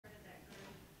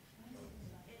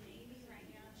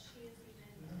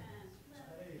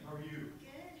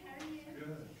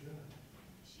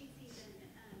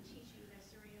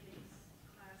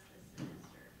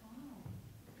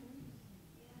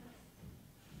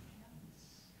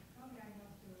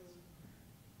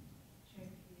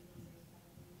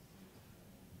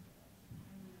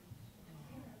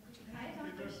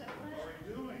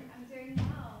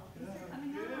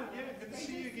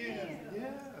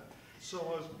So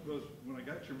when I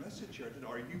got your message here, I said,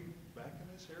 are you back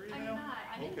in this area I'm now? not.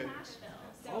 I'm Okay. in Nashville.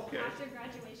 So Okay. after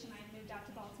graduation, I moved out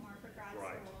to Baltimore for grad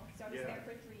Right. school. So I was Yeah. there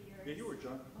for 3 years. Yeah, you were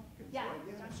John Hopkins, Yeah, right?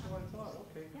 Yeah, Johns that's what I Hopkins. thought.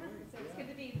 Okay, Yeah, great. so it's good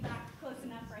to be back close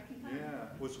enough where I can come.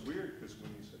 Yeah, it was weird because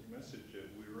when you sent message,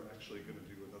 we were actually going to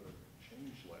do another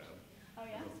change lab Oh,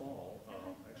 yeah? in the fall.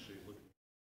 Okay. Actually looking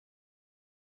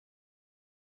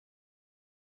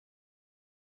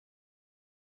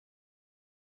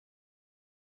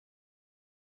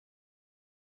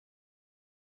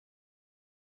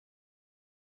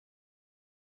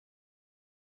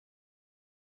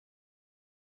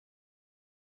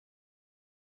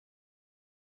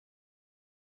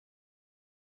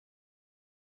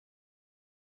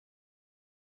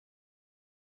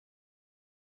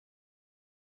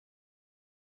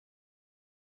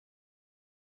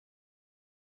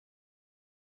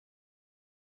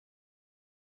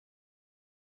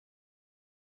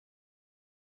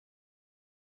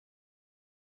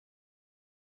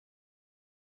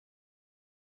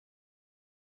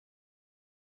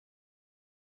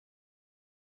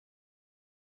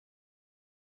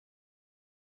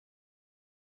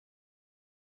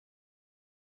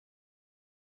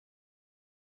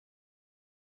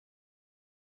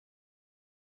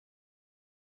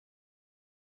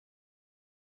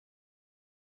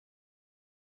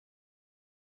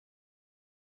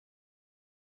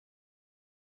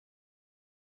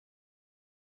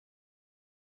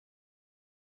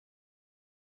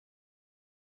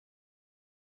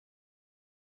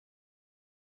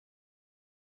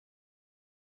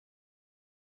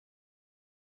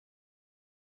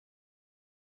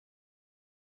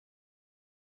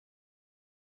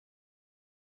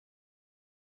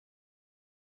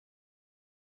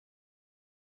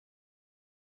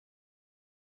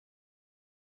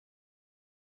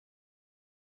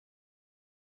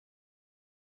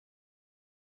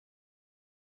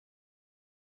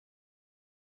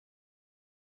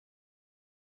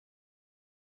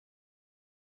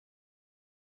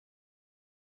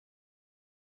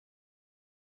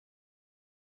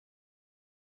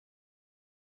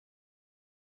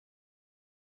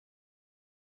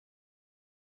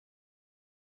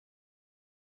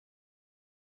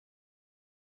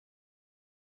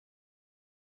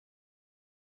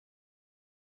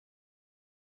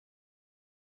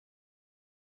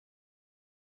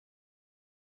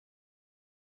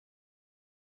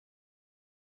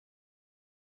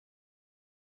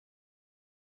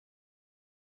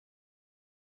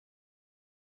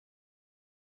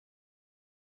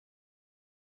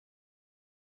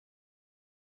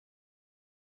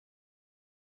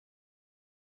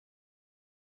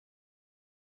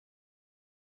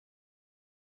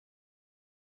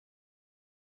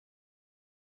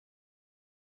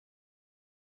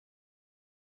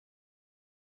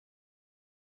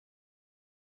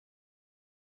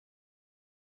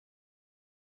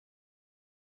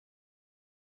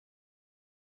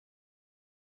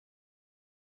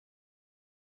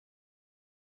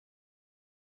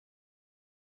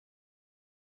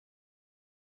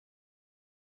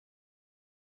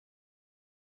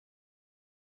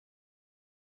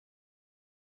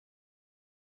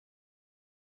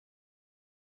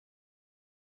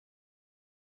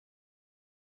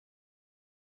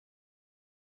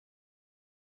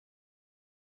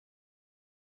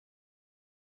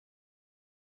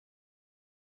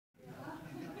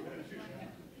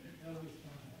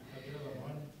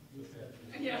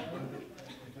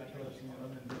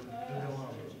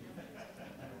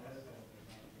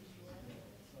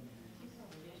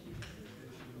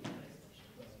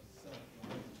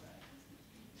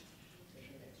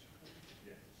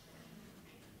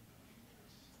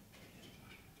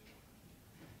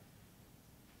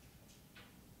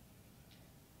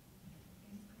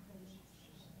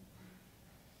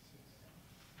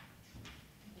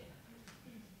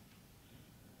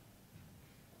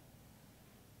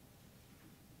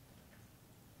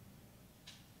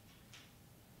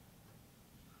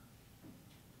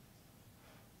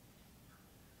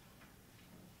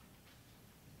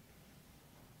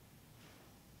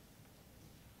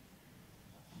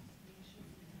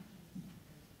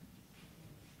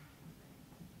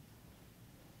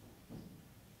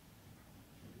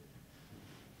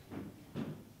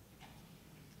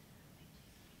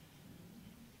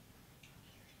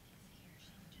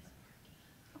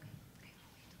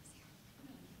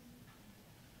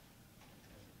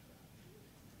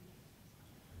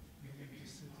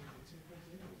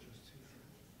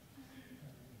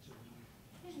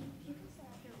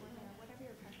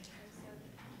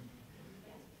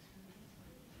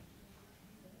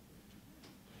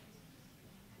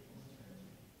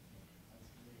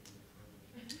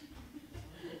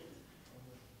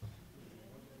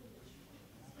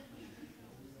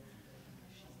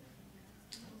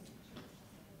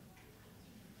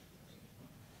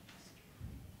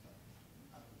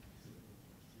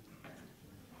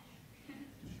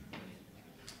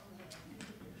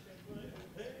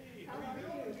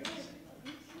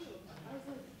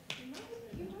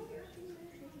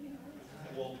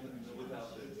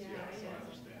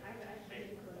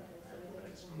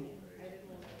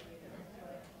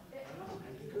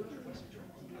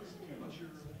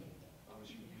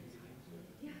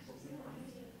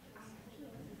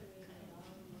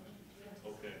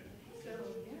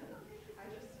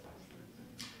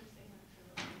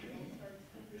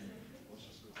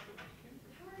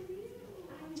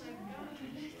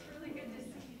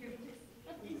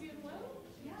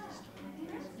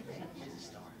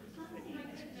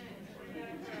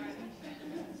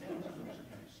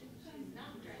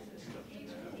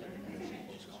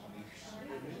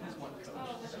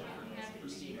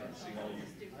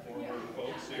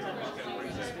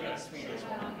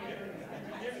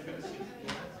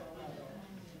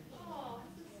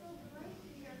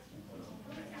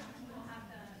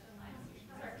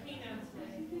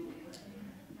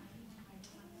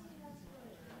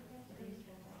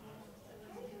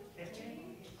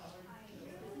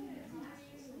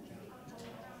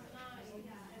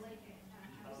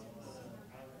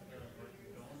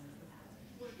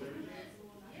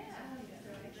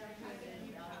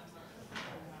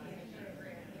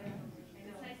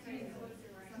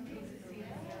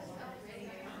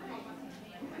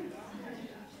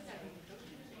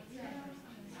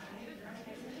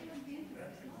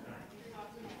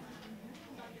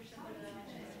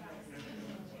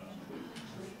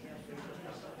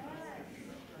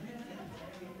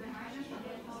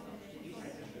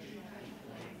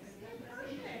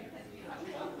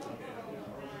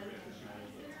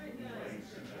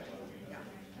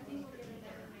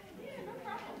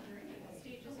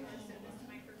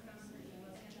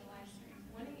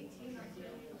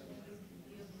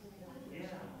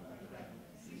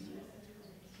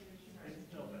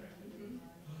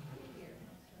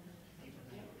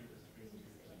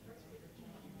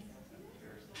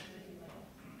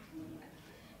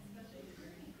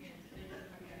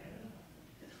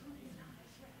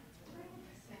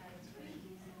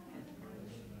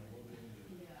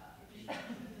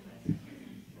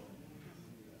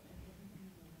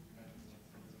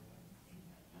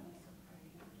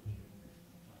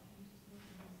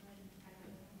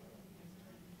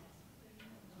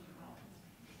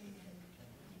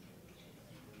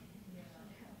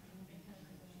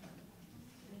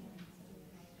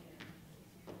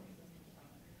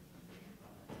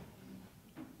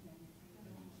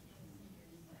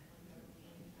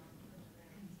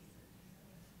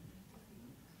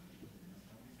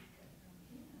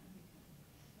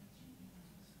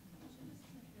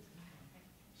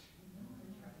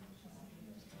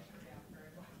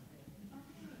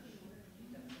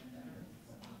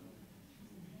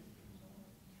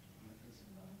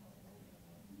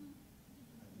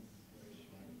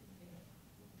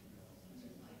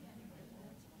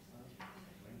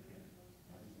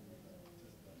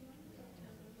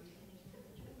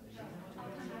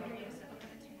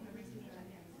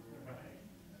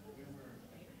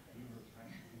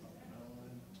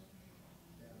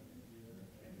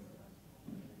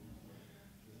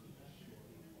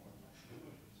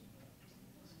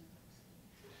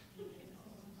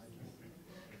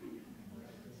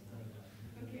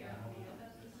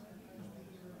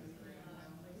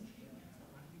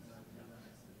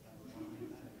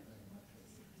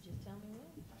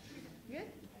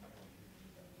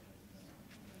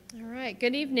right,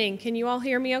 good evening. Can you all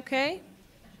hear me okay?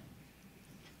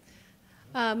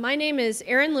 My name is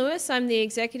Erin Lewis. I'm the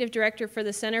Executive Director for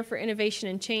the Center for Innovation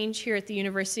and Change here at the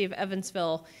University of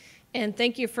Evansville. And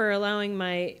thank you for allowing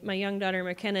my young daughter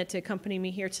McKenna to accompany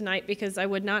me here tonight, because I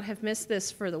would not have missed this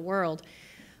for the world.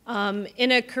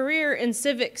 In a career in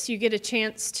civics, you get a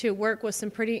chance to work with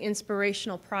some pretty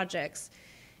inspirational projects.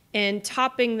 And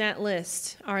topping that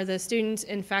list are the students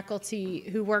and faculty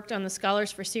who worked on the Scholars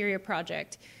for Syria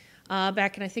project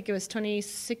back in, I think it was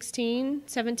 2016,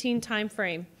 17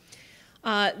 timeframe.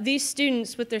 These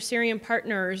students with their Syrian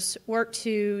partners worked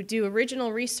to do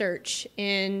original research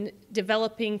in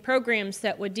developing programs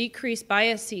that would decrease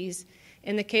biases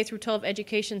in the K-12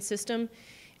 education system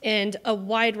and a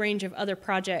wide range of other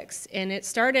projects. And it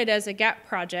started as a GAP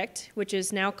project, which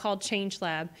is now called Change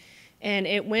Lab. And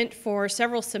it went for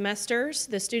several semesters.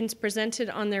 The students presented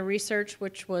on their research,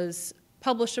 which was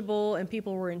publishable, and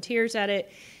people were in tears at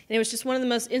it. And it was just one of the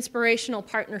most inspirational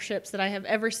partnerships that I have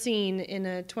ever seen in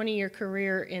a 20-year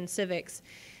career in civics.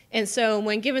 And so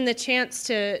when given the chance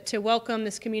to welcome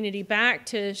this community back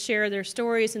to share their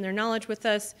stories and their knowledge with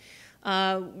us,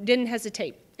 didn't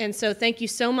hesitate. And so thank you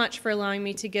so much for allowing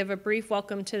me to give a brief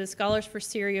welcome to the Scholars for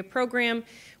Syria program,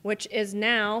 which is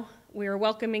now, we are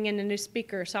welcoming in a new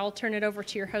speaker. So I'll turn it over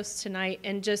to your host tonight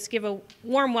and just give a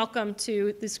warm welcome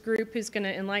to this group who's going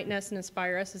to enlighten us and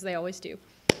inspire us, as they always do.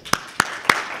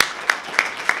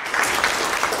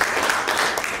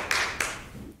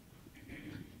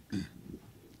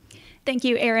 Thank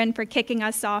you, Erin, for kicking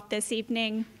us off this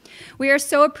evening. We are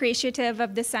so appreciative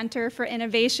of the Center for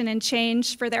Innovation and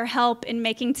Change for their help in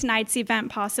making tonight's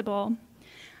event possible.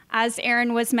 As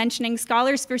Erin was mentioning,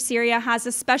 Scholars for Syria has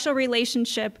a special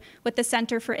relationship with the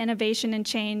Center for Innovation and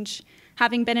Change,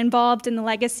 having been involved in the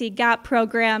Legacy GAP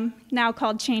program, now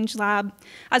called Change Lab,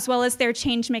 as well as their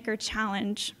Changemaker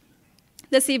Challenge.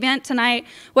 This event tonight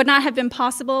would not have been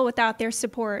possible without their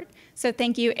support. So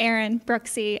thank you, Erin,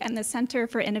 Brooksy, and the Center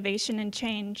for Innovation and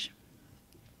Change.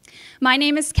 My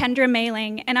name is Kendra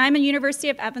Mailing, and I'm a University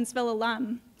of Evansville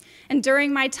alum. And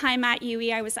during my time at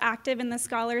UE, I was active in the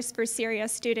Scholars for Syria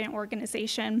student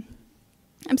organization.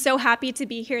 I'm so happy to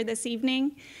be here this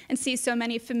evening and see so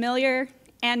many familiar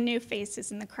and new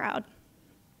faces in the crowd.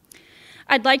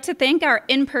 I'd like to thank our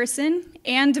in-person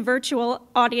and virtual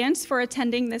audience for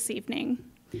attending this evening.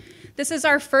 This is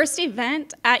our first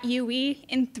event at UE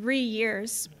in 3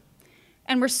 years,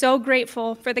 and we're so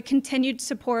grateful for the continued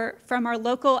support from our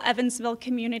local Evansville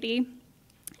community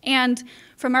and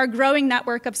from our growing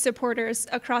network of supporters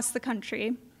across the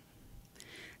country.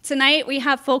 Tonight, we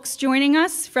have folks joining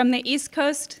us from the East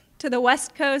Coast to the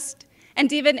West Coast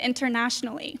and even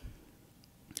internationally.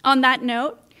 On that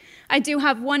note, I do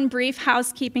have one brief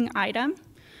housekeeping item.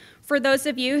 For those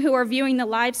of you who are viewing the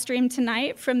live stream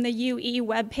tonight from the UE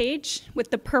webpage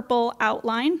with the purple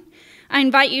outline, I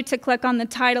invite you to click on the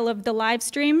title of the live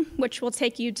stream, which will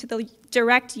take you to the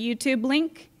direct YouTube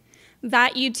link.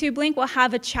 That YouTube link will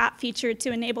have a chat feature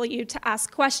to enable you to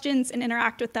ask questions and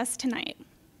interact with us tonight.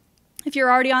 If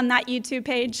you're already on that YouTube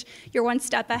page, you're one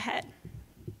step ahead.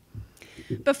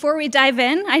 Before we dive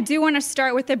in, I do want to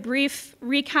start with a brief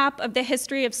recap of the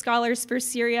history of Scholars for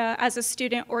Syria as a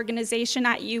student organization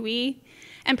at UE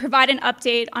and provide an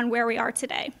update on where we are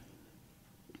today.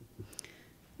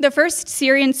 The first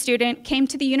Syrian student came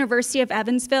to the University of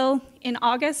Evansville in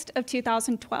August of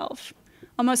 2012,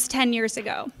 almost 10 years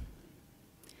ago.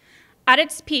 At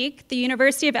its peak, the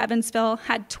University of Evansville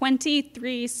had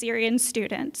 23 Syrian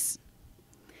students,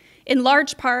 in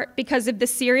large part because of the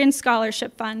Syrian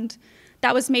Scholarship Fund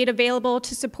that was made available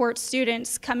to support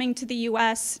students coming to the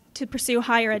US to pursue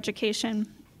higher education.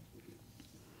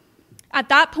 At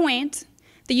that point,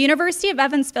 the University of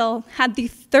Evansville had the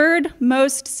third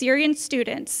most Syrian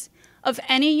students of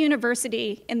any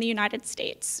university in the United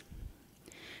States,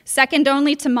 second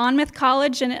only to Monmouth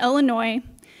College in Illinois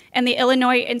and the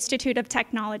Illinois Institute of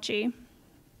Technology.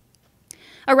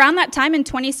 Around that time in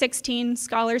 2016,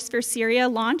 Scholars for Syria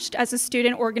launched as a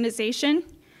student organization,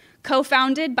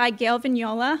 co-founded by Gail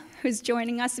Vignola, who's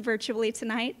joining us virtually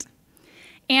tonight,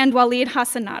 and Walid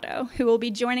Hassanato, who will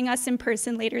be joining us in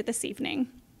person later this evening.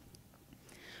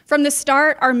 From the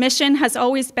start, our mission has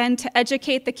always been to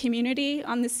educate the community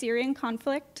on the Syrian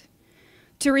conflict,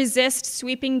 to resist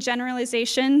sweeping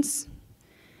generalizations,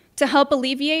 to help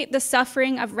alleviate the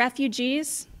suffering of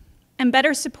refugees, and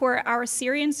better support our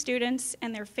Syrian students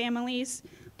and their families,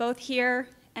 both here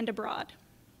and abroad.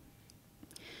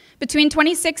 Between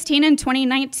 2016 and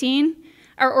 2019,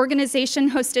 our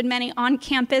organization hosted many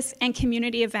on-campus and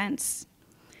community events.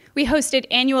 We hosted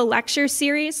annual lecture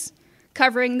series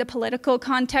covering the political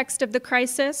context of the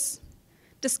crisis,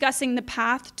 discussing the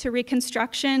path to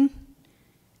reconstruction,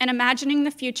 and imagining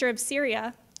the future of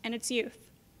Syria and its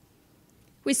youth.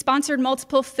 We sponsored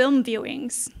multiple film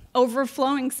viewings,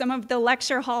 overflowing some of the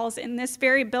lecture halls in this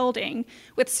very building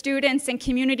with students and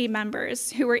community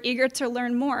members who were eager to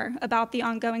learn more about the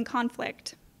ongoing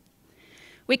conflict.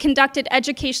 We conducted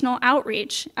educational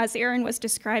outreach, as Aaron was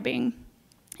describing,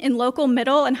 in local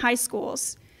middle and high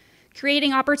schools,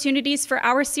 creating opportunities for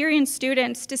our Syrian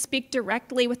students to speak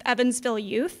directly with Evansville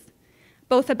youth,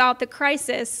 both about the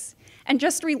crisis and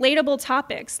just relatable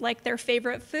topics like their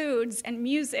favorite foods and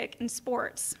music and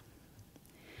sports.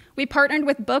 We partnered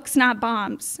with Books Not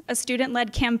Bombs, a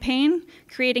student-led campaign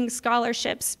creating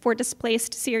scholarships for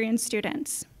displaced Syrian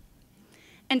students.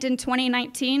 And in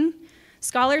 2019,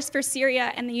 Scholars for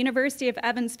Syria and the University of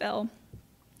Evansville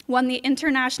won the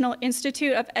International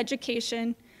Institute of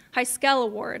Education Heiskell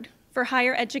Award for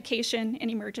higher education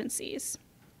in emergencies.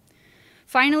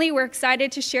 Finally, we're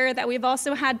excited to share that we've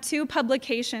also had 2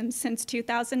 publications since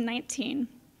 2019.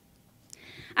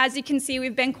 As you can see,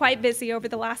 we've been quite busy over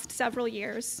the last several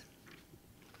years.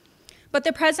 But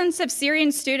the presence of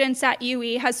Syrian students at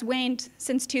UE has waned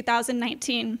since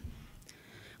 2019,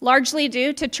 largely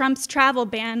due to Trump's travel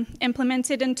ban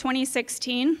implemented in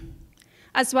 2016,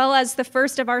 as well as the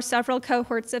first of our several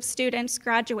cohorts of students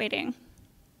graduating.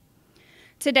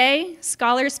 Today,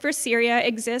 Scholars for Syria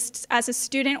exists as a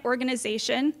student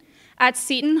organization at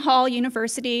Seton Hall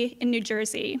University in New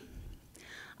Jersey,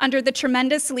 under the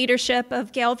tremendous leadership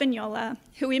of Gail Vignola,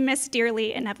 who we miss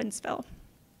dearly in Evansville.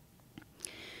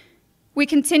 We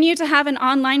continue to have an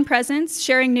online presence,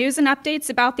 sharing news and updates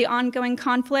about the ongoing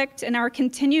conflict and our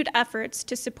continued efforts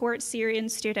to support Syrian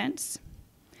students.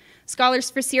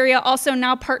 Scholars for Syria also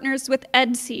now partners with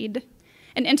EdSeed,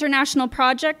 an international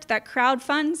project that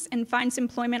crowdfunds and finds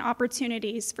employment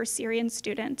opportunities for Syrian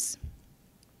students.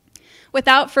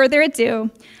 Without further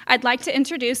ado, I'd like to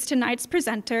introduce tonight's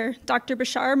presenter, Dr.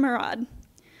 Bashar Mourad.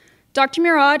 Dr.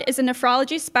 Mourad is a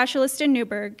nephrology specialist in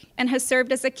Newburgh and has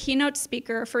served as a keynote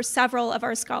speaker for several of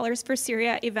our Scholars for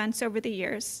Syria events over the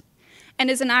years, and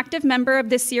is an active member of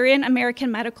the Syrian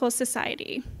American Medical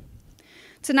Society.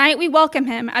 Tonight, we welcome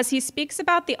him as he speaks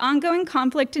about the ongoing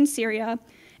conflict in Syria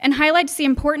and highlights the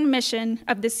important mission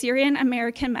of the Syrian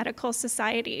American Medical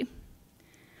Society.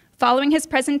 Following his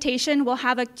presentation, we'll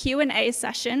have a Q&A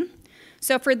session.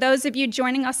 So for those of you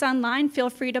joining us online,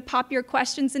 feel free to pop your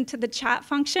questions into the chat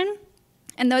function.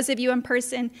 And those of you in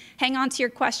person, hang on to your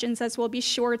questions as we'll be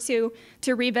sure to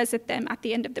revisit them at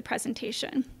the end of the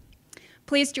presentation.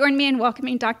 Please join me in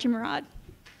welcoming Dr. Mourad.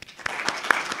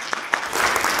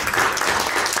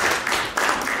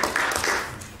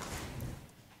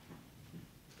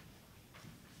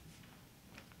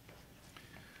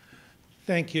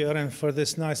 Thank you, Erin, for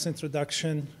this nice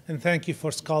introduction, and thank you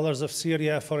for Scholars of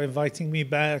Syria for inviting me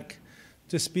back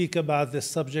to speak about this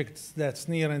subject that's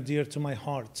near and dear to my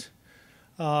heart.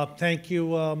 Thank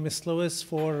you, Ms. Lewis,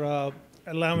 for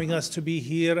allowing us to be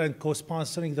here and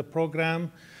co-sponsoring the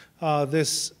program.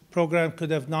 This program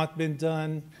could have not been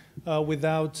done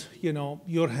without,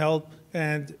 your help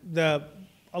and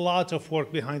a lot of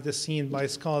work behind the scene by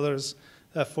Scholars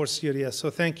for Syria. So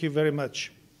thank you very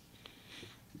much.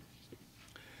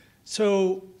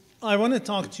 So I want to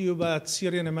talk to you about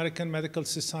Syrian American Medical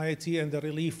Society and the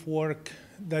relief work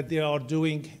that they are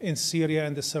doing in Syria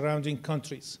and the surrounding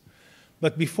countries.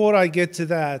 But before I get to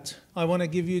that, I want to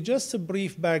give you just a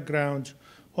brief background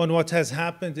on what has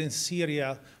happened in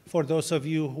Syria for those of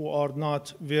you who are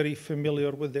not very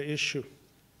familiar with the issue.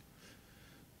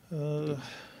 Do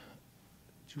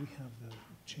we have the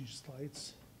change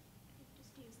slides?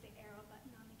 Just use the arrow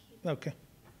button on the keyboard. Okay.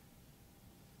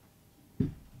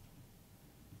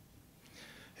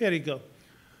 Here you go.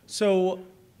 So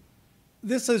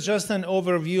this is just an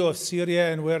overview of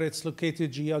Syria and where it's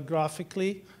located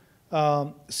geographically.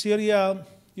 Syria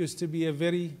used to be a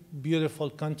very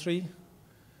beautiful country.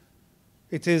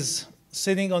 It is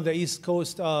sitting on the east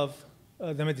coast of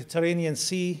the Mediterranean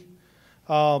Sea.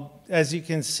 As you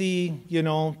can see,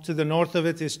 to the north of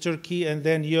it is Turkey and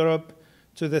then Europe.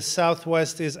 To the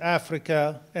southwest is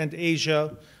Africa and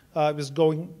Asia. It was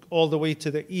going all the way to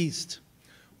the east.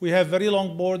 We have very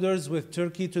long borders with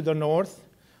Turkey to the north.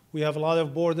 We have a lot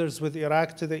of borders with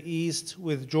Iraq to the east,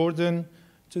 with Jordan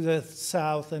to the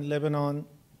south, and Lebanon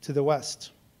to the west.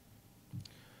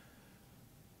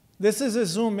 This is a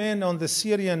zoom in on the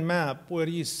Syrian map where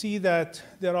you see that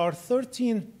there are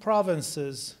 13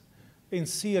 provinces in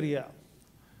Syria.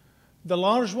 The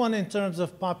large one in terms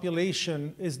of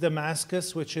population is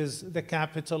Damascus, which is the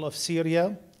capital of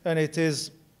Syria, and it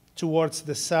is towards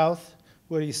the south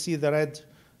where you see the red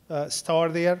star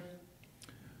there.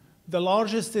 The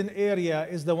largest in area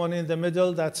is the one in the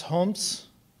middle, that's Homs,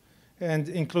 and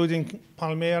including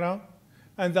Palmyra.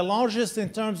 And the largest in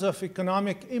terms of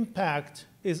economic impact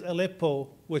is Aleppo,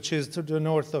 which is to the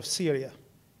north of Syria.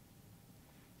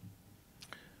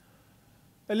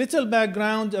 A little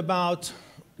background about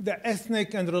the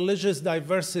ethnic and religious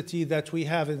diversity that we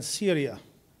have in Syria.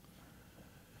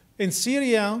 In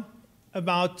Syria,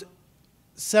 about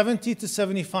 70 to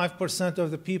 75%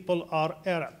 of the people are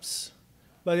Arabs,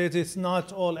 but it is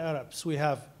not all Arabs. We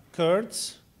have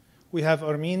Kurds, we have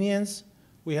Armenians,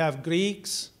 we have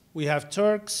Greeks, we have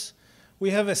Turks, we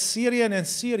have Assyrian and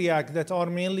Syriac that are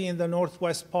mainly in the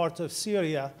northwest part of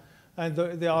Syria, and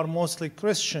they are mostly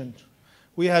Christian.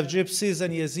 We have Gypsies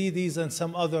and Yazidis and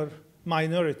some other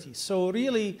minorities. So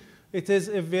really, it is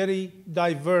a very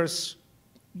diverse,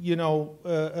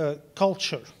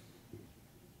 culture.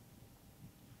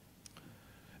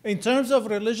 In terms of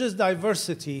religious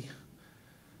diversity,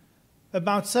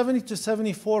 about 70 to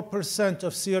 74%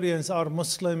 of Syrians are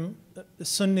Muslim,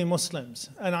 Sunni Muslims.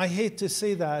 And I hate to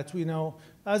say that,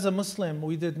 as a Muslim,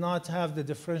 we did not have the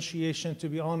differentiation, to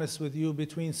be honest with you,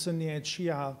 between Sunni and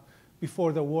Shia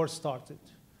before the war started.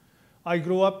 I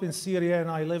grew up in Syria and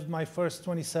I lived my first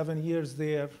 27 years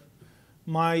there.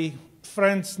 My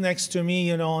friends next to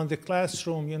me, in the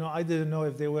classroom, I didn't know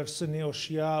if they were Sunni or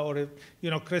Shia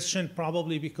or, Christian,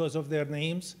 probably because of their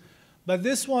names. But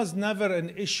this was never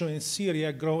an issue in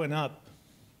Syria growing up.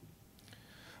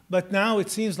 But now it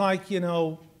seems like,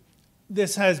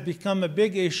 this has become a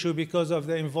big issue because of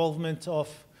the involvement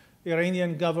of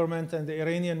Iranian government and the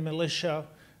Iranian militia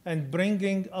and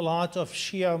bringing a lot of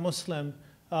Shia Muslim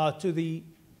to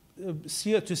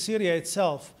Syria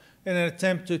itself in an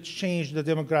attempt to change the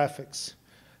demographics.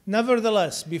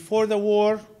 Nevertheless, before the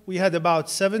war, we had about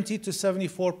 70 to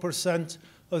 74%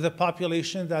 of the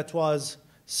population that was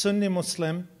Sunni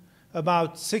Muslim.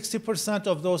 About 60%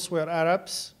 of those were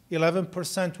Arabs,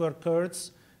 11% were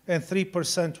Kurds, and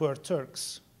 3% were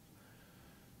Turks.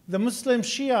 The Muslim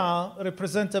Shia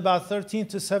represent about 13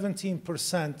 to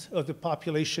 17% of the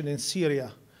population in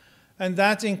Syria. And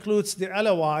that includes the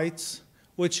Alawites,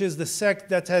 which is the sect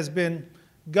that has been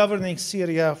governing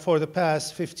Syria for the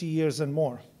past 50 years and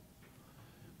more.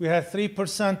 We had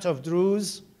 3% of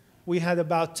Druze. We had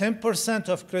about 10%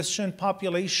 of Christian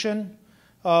population,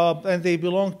 and they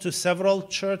belonged to several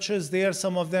churches there.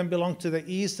 Some of them belonged to the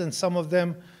east, and some of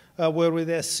them were with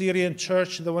the Assyrian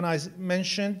church, the one I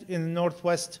mentioned, in the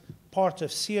northwest part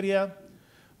of Syria.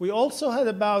 We also had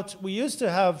we used to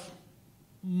have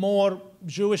more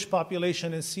Jewish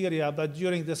population in Syria, but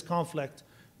during this conflict,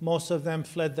 most of them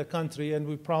fled the country, and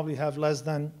we probably have less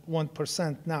than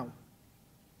 1% now.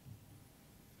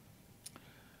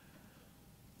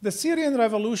 The Syrian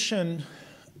revolution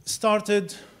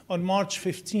started on March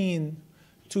 15,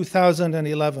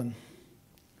 2011.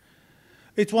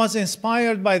 It was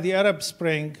inspired by the Arab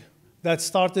Spring that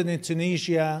started in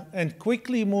Tunisia and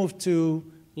quickly moved to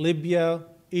Libya,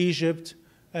 Egypt,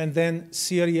 and then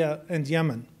Syria and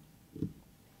Yemen.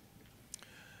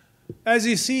 As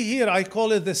you see here, I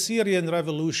call it the Syrian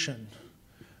Revolution.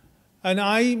 And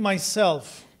I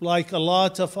myself, like a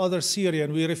lot of other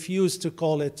Syrians, we refuse to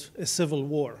call it a civil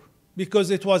war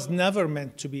because it was never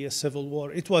meant to be a civil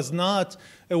war. It was not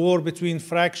a war between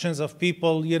fractions of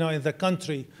people, in the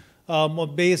country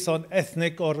based on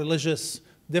ethnic or religious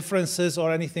differences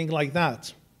or anything like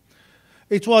that.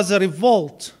 It was a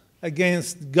revolt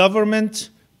against government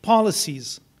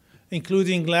policies,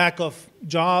 including lack of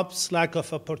jobs, lack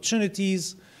of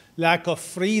opportunities, lack of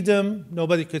freedom.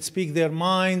 Nobody could speak their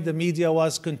mind. The media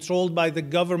was controlled by the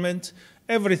government.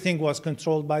 Everything was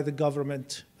controlled by the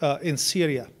government in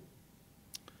Syria.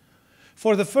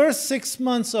 For the first 6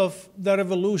 months of the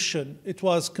revolution, it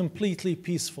was completely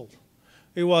peaceful.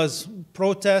 It was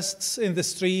protests in the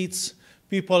streets.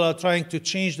 People are trying to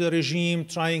change the regime,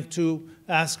 trying to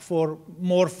ask for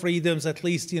more freedoms, at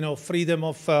least, freedom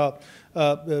of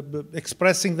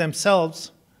expressing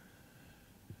themselves.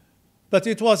 But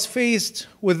it was faced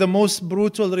with the most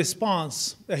brutal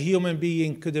response a human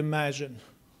being could imagine.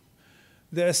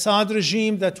 The Assad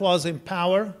regime that was in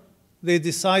power, they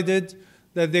decided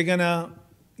that they're going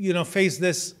to, face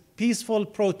this peaceful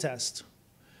protest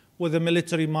with a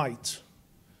military might.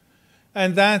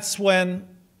 And that's when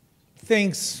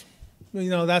things,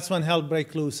 that's when hell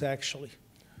broke loose, actually.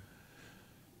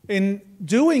 In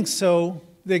doing so,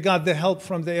 they got the help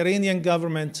from the Iranian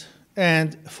government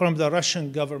and from the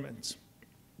Russian government.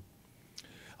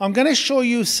 I'm going to show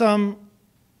you some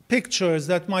pictures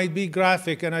that might be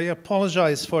graphic, and I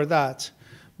apologize for that.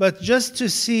 But just to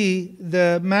see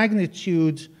the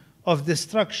magnitude of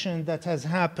destruction that has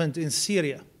happened in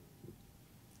Syria.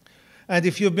 And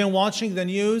if you've been watching the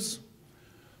news,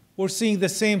 we're seeing the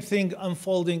same thing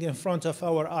unfolding in front of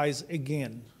our eyes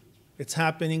again. It's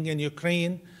happening in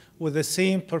Ukraine with the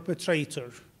same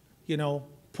perpetrator,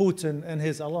 Putin and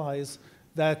his allies,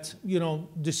 that,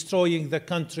 destroying the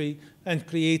country and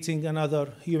creating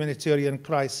another humanitarian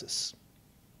crisis.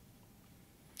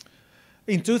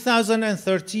 In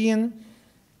 2013,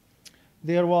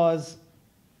 there was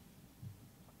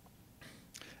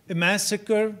a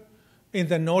massacre in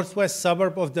the northwest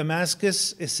suburb of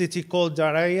Damascus, a city called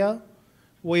Daraya,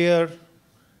 where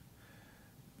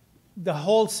the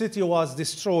whole city was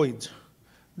destroyed.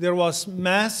 There was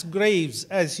mass graves,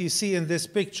 as you see in this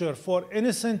picture, for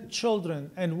innocent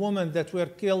children and women that were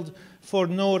killed for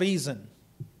no reason.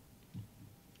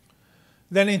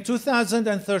 Then in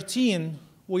 2013,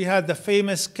 we had the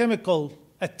famous chemical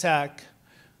attack.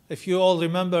 If you all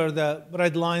remember the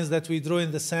red lines that we drew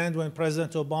in the sand when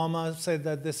President Obama said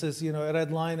that this is, a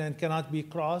red line and cannot be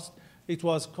crossed, it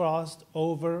was crossed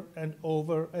over and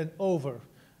over and over,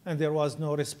 and there was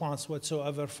no response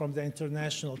whatsoever from the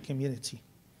international community.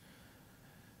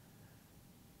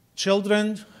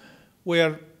 Children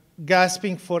were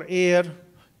gasping for air,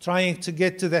 trying to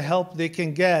get to the help they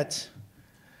can get,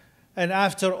 and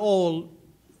after all,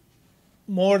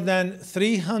 more than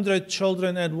 300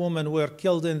 children and women were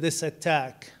killed in this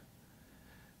attack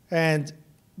and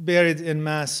buried in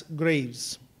mass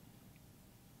graves.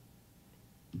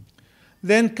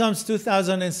 Then comes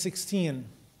 2016,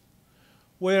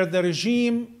 where the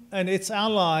regime and its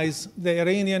allies, the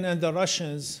Iranian and the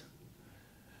Russians,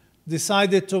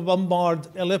 decided to bombard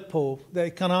Aleppo, the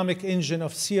economic engine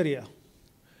of Syria.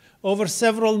 Over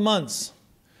several months,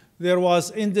 there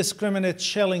was indiscriminate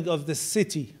shelling of the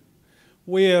city,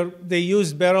 where they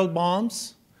used barrel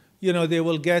bombs. They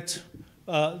will get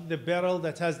the barrel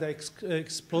that has the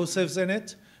explosives in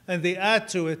it, and they add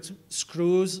to it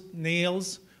screws,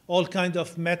 nails, all kind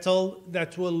of metal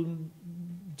that will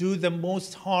do the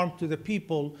most harm to the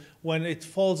people when it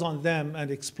falls on them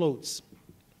and explodes.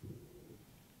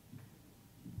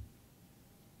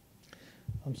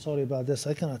 I'm sorry about this.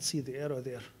 I cannot see the arrow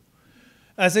there.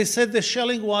 As I said, the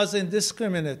shelling was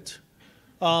indiscriminate.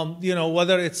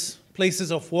 Whether it's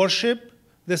places of worship.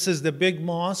 This is the big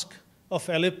mosque of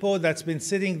Aleppo that's been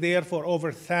sitting there for over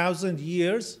 1,000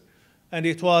 years, and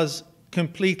it was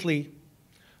completely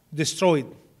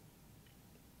destroyed.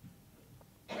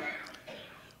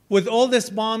 With all this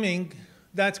bombing,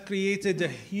 that created a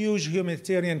huge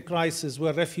humanitarian crisis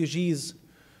where refugees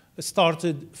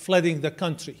started flooding the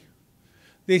country.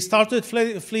 They started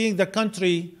fleeing the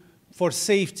country for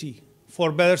safety,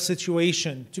 for better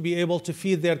situation, to be able to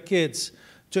feed their kids,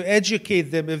 to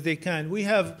educate them if they can. We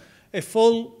have a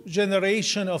full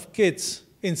generation of kids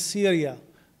in Syria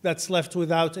that's left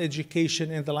without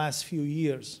education in the last few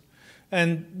years.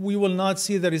 And we will not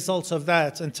see the results of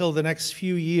that until the next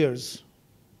few years.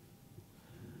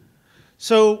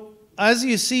 So as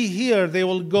you see here, they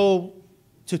will go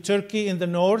to Turkey in the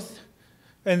north,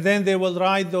 and then they will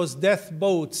ride those death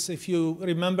boats. If you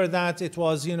remember that, it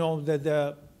was,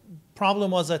 the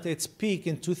problem was at its peak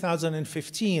in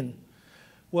 2015,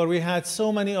 where we had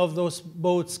so many of those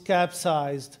boats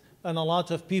capsized and a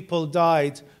lot of people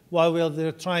died while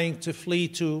they're trying to flee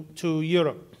to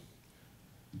Europe.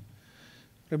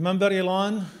 Remember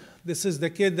Elon? This is the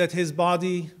kid that his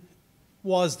body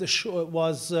was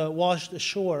washed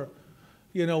ashore,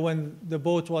 when the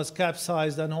boat was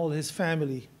capsized and all his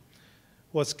family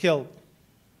was killed.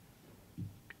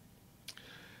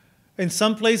 In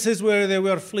some places where they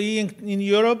were fleeing in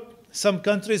Europe, some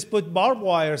countries put barbed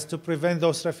wires to prevent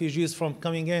those refugees from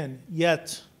coming in,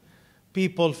 yet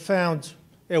people found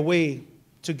a way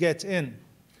to get in.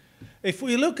 If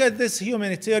we look at this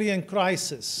humanitarian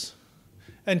crisis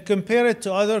and compare it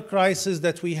to other crises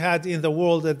that we had in the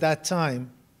world at that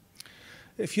time,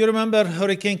 if you remember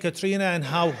Hurricane Katrina and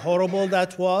how horrible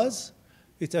that was,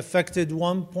 it affected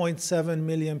 1.7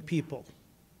 million people.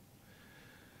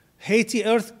 Haiti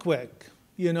earthquake,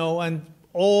 and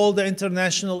all the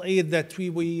international aid that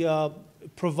we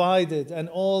provided and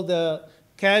all the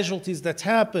casualties that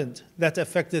happened, that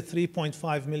affected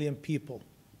 3.5 million people.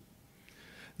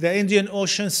 The Indian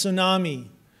Ocean tsunami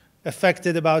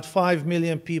affected about 5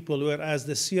 million people, whereas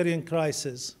the Syrian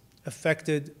crisis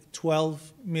affected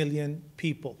 12 million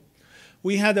people.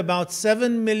 We had about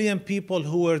 7 million people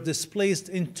who were displaced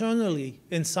internally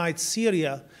inside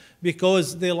Syria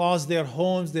because they lost their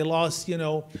homes, they lost,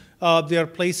 their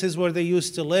places where they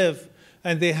used to live,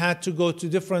 and they had to go to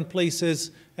different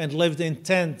places and lived in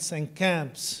tents and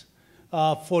camps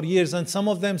for years. And some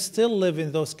of them still live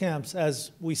in those camps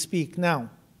as we speak now.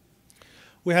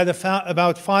 We had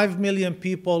about 5 million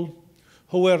people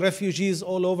who were refugees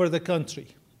all over the country.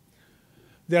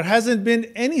 There hasn't been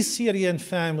any Syrian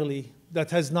family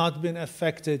that has not been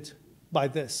affected by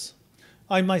this.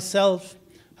 I myself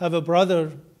have a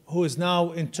brother who is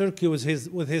now in Turkey with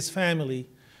his family,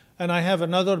 and I have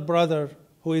another brother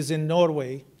who is in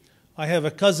Norway. I have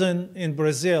a cousin in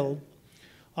Brazil.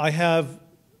 I have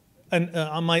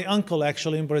my uncle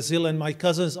actually in Brazil, and my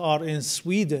cousins are in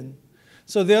Sweden.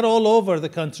 So they're all over the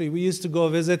country. We used to go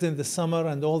visit in the summer,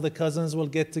 and all the cousins will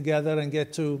get together and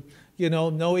get to,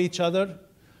 know each other.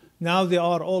 Now they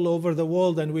are all over the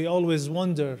world, and we always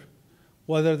wonder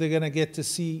whether they're going to get to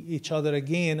see each other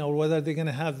again or whether they're going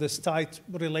to have this tight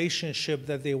relationship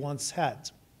that they once had.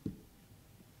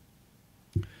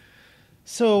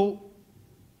 So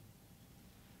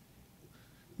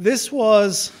this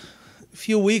was a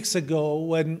few weeks ago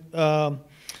when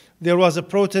there was a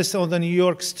protest on the New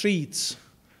York streets.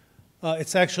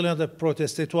 It's actually not a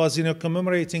protest. It was,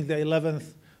 commemorating the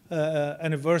 11th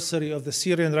anniversary of the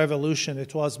Syrian revolution.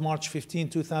 It was March 15,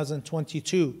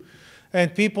 2022.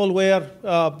 And people were,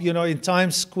 in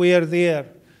Times Square there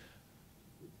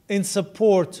in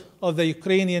support of the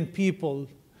Ukrainian people,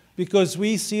 because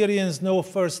we Syrians know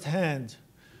firsthand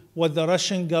what the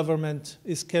Russian government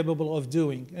is capable of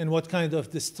doing and what kind of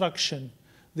destruction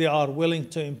they are willing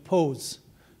to impose,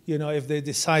 if they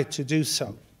decide to do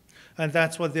so. And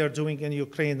that's what they're doing in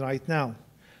Ukraine right now.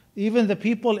 Even the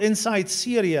people inside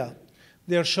Syria,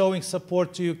 they're showing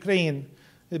support to Ukraine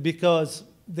because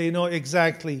they know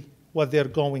exactly what they're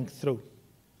going through.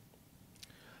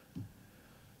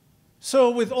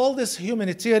 So with all this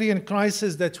humanitarian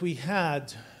crisis that we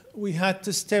had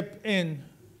to step in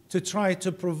to try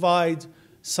to provide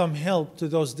some help to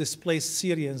those displaced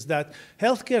Syrians. That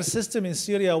healthcare system in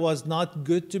Syria was not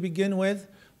good to begin with,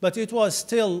 but it was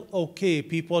still okay.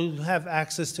 People have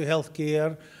access to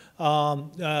healthcare,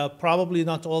 probably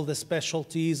not all the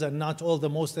specialties and not all the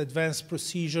most advanced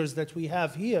procedures that we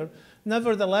have here.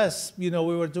 Nevertheless, we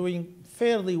were doing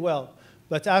fairly well.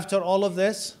 But after all of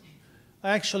this,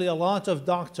 actually a lot of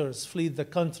doctors fled the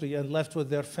country and left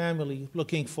with their family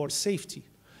looking for safety.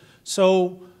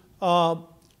 So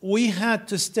we had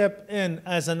to step in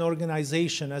as an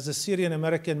organization, as a Syrian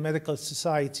American Medical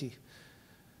Society.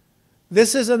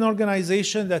 This is an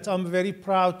organization that I'm very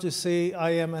proud to say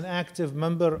I am an active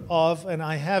member of, and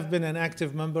I have been an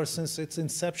active member since its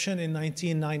inception in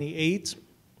 1998.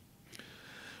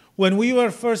 When we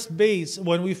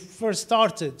first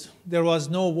started, there was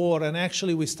no war, and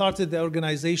actually we started the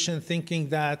organization thinking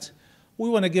that we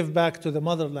want to give back to the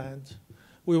motherland.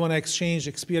 We want to exchange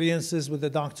experiences with the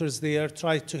doctors there,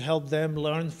 try to help them,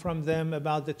 learn from them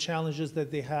about the challenges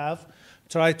that they have,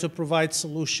 try to provide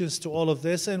solutions to all of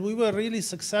this. And we were really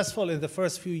successful in the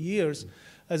first few years.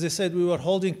 As I said, we were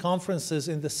holding conferences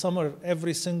in the summer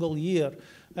every single year.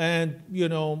 And,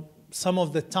 some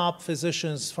of the top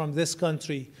physicians from this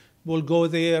country will go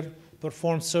there,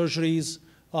 perform surgeries,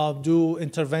 do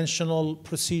interventional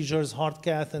procedures, heart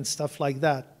cath, and stuff like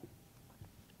that.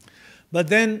 But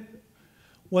then,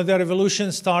 when the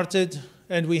revolution started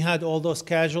and we had all those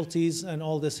casualties and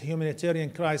all this humanitarian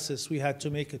crisis, we had to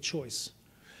make a choice.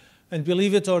 And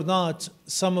believe it or not,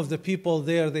 some of the people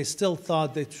there, they still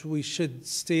thought that we should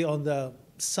stay on the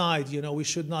side, we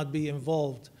should not be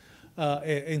involved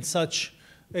in such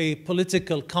a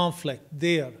political conflict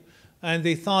there. And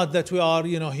they thought that we are,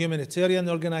 humanitarian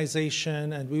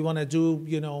organization and we want to do,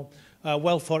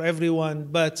 well for everyone.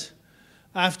 But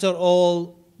after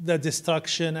all the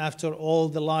destruction, after all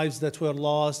the lives that were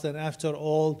lost, and after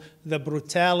all the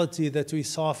brutality that we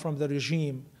saw from the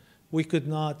regime, we could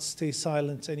not stay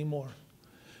silent anymore.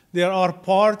 There are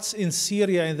parts in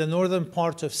Syria, in the northern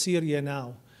part of Syria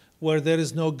now, where there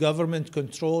is no government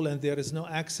control and there is no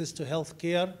access to health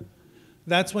care.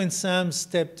 That's when SAM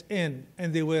stepped in,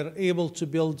 and they were able to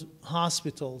build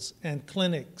hospitals and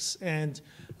clinics and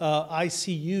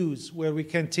ICUs where we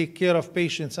can take care of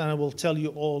patients, and I will tell you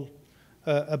all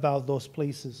about those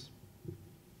places.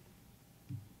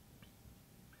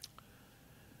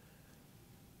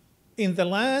 In the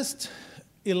last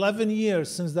 11 years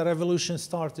since the revolution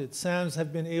started, SAMs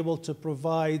have been able to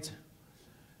provide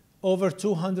over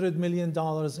 $200 million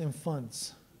in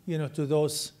funds, to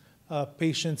those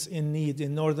patients in need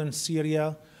in northern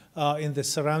Syria, in the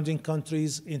surrounding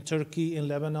countries, in Turkey, in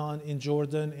Lebanon, in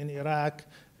Jordan, in Iraq,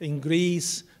 in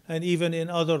Greece, and even in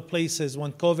other places.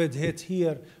 When COVID hit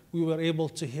here, we were able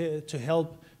to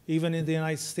help even in the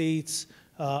United States,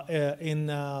 in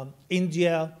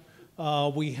India.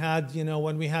 We had,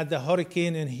 when we had the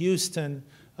hurricane in Houston,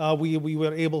 we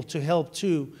were able to help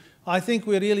too. I think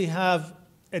we really have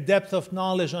a depth of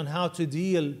knowledge on how to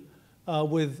deal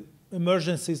with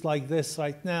emergencies like this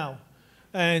right now.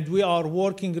 And we are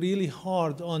working really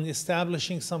hard on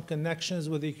establishing some connections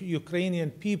with the Ukrainian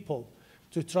people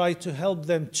to try to help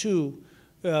them too,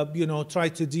 try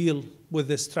to deal with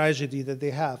this tragedy that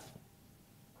they have.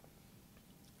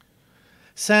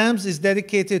 SAMS is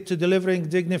dedicated to delivering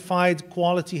dignified,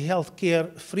 quality health care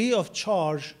free of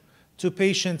charge to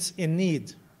patients in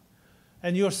need.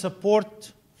 And your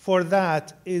support for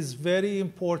that is very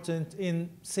important in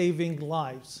saving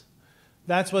lives.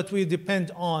 That's what we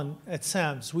depend on at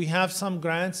SAMS. We have some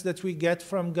grants that we get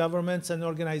from governments and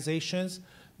organizations,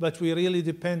 but we really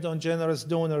depend on generous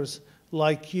donors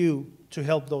like you to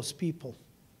help those people.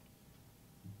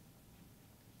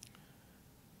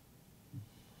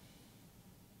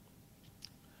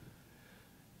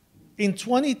 In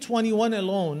 2021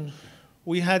 alone,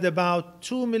 we had about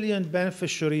 2 million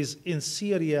beneficiaries in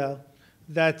Syria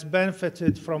that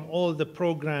benefited from all the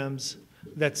programs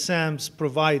that SAMS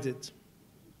provided.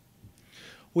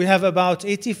 We have about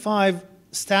 85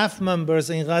 staff members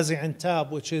in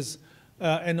Gaziantep, which is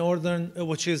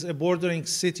a bordering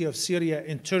city of Syria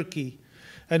in Turkey,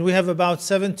 and we have about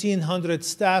 1,700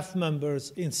 staff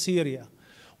members in Syria.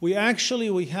 We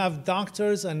have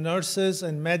doctors and nurses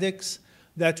and medics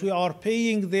that we are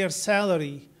paying their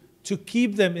salary to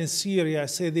keep them in Syria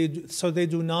so they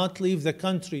do not leave the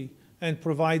country and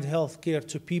provide health care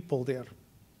to people there.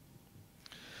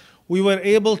 We were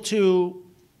able to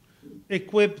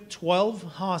equip 12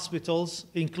 hospitals,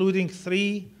 including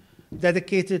 3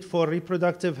 dedicated for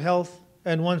reproductive health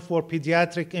and 1 for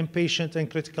pediatric, inpatient, and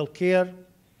critical care.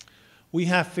 We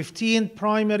have 15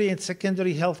 primary and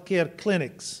secondary health care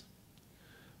clinics.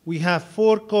 We have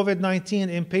 4 COVID-19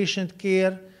 inpatient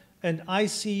care and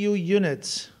ICU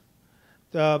units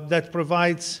that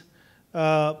provides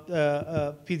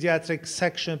pediatric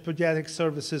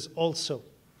services also.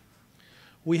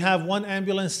 We have 1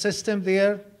 ambulance system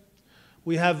there.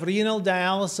 We have renal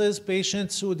dialysis,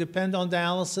 patients who depend on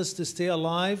dialysis to stay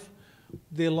alive.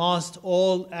 They lost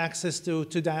all access to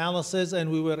dialysis, and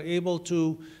we were able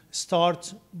to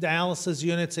start dialysis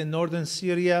units in northern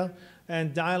Syria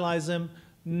and dialyze them.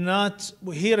 Not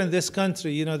here in this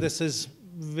country, this is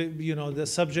the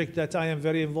subject that I am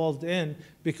very involved in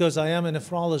because I am a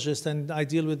nephrologist and I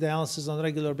deal with dialysis on a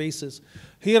regular basis.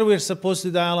 Here we're supposed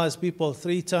to dialyze people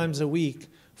 3 times a week,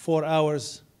 4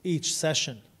 hours each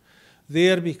session.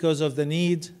 There, because of the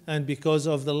need and because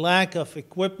of the lack of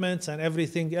equipment and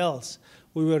everything else,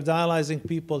 we were dialyzing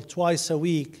people twice a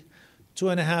week,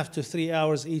 2.5 to 3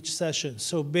 hours each session,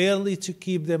 so barely to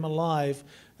keep them alive.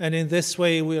 And in this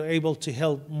way, we were able to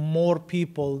help more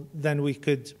people than we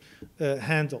could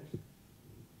handle.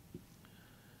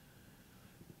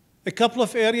 A couple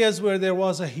of areas where there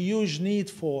was a huge need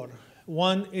for.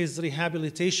 One is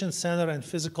rehabilitation center and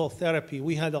physical therapy.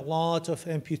 We had a lot of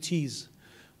amputees.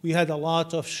 We had a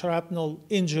lot of shrapnel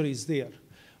injuries there.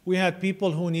 We had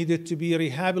people who needed to be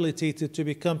rehabilitated to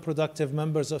become productive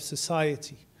members of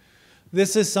society.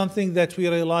 This is something that we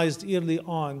realized early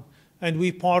on, and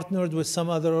we partnered with some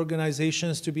other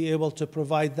organizations to be able to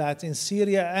provide that in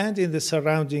Syria and in the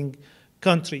surrounding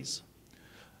countries.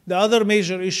 The other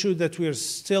major issue that we're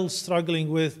still struggling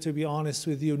with, to be honest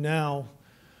with you now,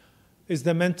 is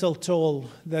the mental toll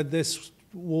that this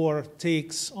war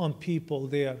takes on people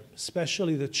there,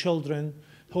 especially the children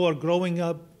who are growing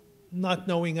up not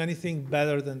knowing anything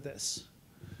better than this.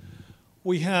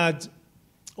 We had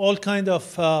all kind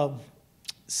of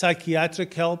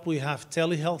psychiatric help. We have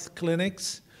telehealth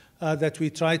clinics that we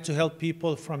try to help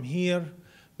people from here,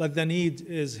 but the need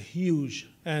is huge,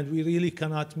 and we really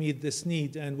cannot meet this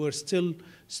need, and we're still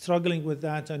struggling with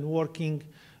that and working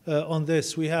on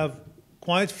this. We have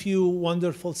quite few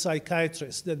wonderful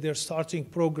psychiatrists that they're starting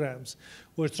programs.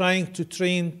 We're trying to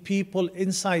train people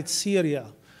inside Syria,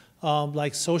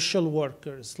 like social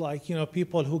workers, like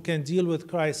people who can deal with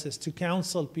crisis, to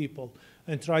counsel people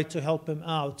and try to help them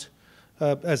out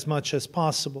as much as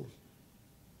possible.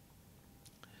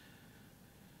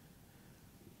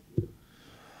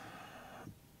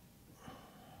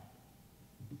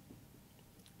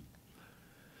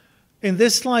 In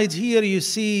this slide here, you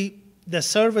see the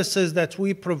services that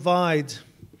we provide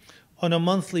on a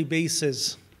monthly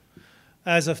basis.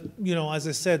 As I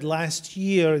said, last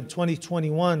year in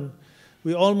 2021,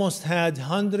 we almost had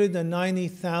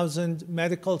 190,000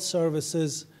 medical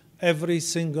services every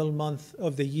single month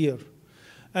of the year.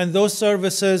 And those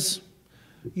services,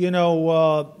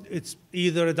 it's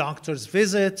either a doctor's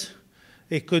visit,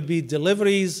 it could be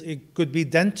deliveries, it could be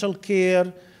dental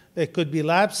care, it could be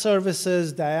lab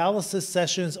services, dialysis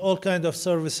sessions, all kinds of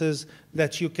services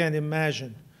that you can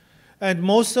imagine. And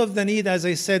most of the need, as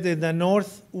I said, in the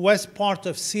northwest part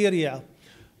of Syria,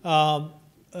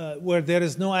 where there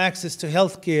is no access to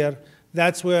health care,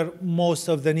 that's where most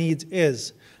of the need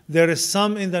is. There is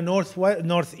some in the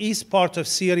northeast part of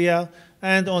Syria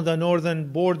and on the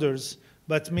northern borders,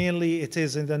 but mainly it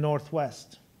is in the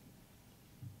northwest.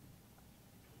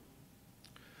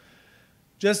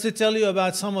 Just to tell you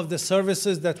about some of the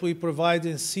services that we provide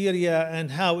in Syria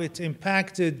and how it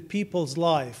impacted people's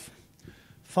life.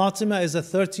 Fatima is a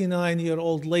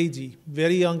 39-year-old lady,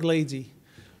 very young lady,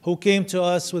 who came to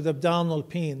us with abdominal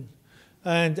pain.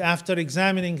 And after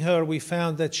examining her, we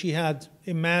found that she had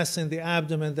a mass in the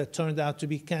abdomen that turned out to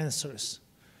be cancerous.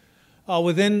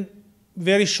 Within a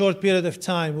very short period of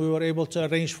time, we were able to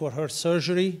arrange for her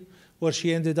surgery, where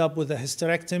she ended up with a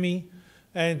hysterectomy.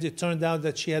 And it turned out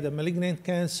that she had a malignant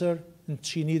cancer, and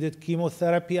she needed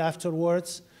chemotherapy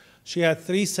afterwards. She had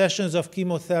 3 sessions of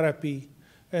chemotherapy.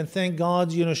 And thank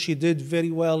God, she did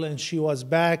very well, and she was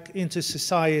back into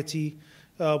society,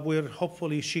 where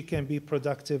hopefully she can be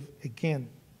productive again.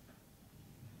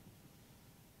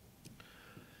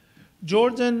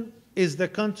 Jordan is the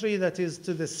country that is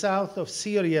to the south of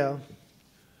Syria,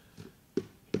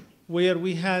 where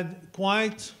we had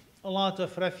quite a lot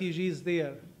of refugees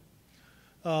there.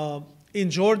 In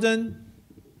Jordan,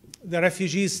 the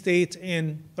refugees stayed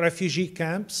in refugee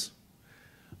camps.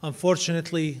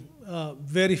 Unfortunately,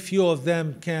 very few of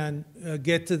them can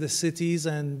get to the cities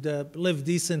and live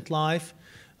decent life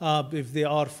if they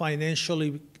are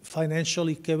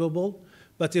financially capable.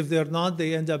 But if they're not,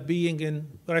 they end up being in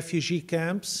refugee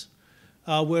camps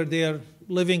where they're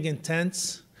living in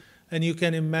tents. And you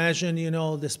can imagine,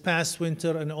 this past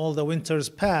winter and all the winters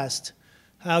past,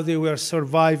 how they were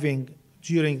surviving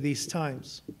during these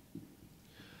times.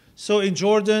 So in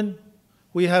Jordan,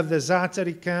 we have the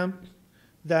Zaatari camp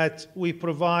that we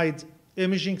provide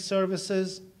imaging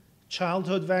services,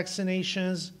 childhood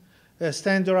vaccinations,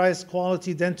 standardized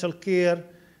quality dental care,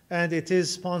 and it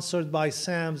is sponsored by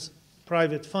SAM's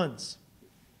private funds.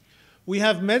 We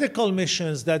have medical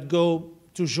missions that go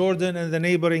to Jordan and the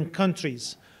neighboring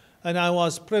countries, and I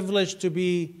was privileged to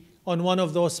be on one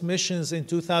of those missions in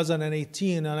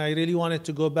 2018, and I really wanted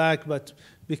to go back, but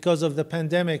because of the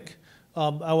pandemic,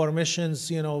 our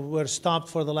missions, were stopped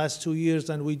for the last 2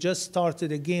 years, and we just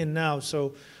started again now,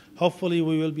 so hopefully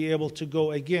we will be able to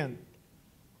go again.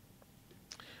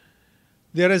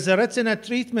 There is a retina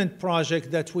treatment project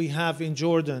that we have in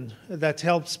Jordan that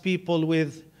helps people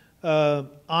with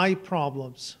eye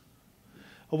problems.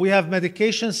 We have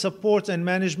medication support and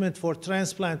management for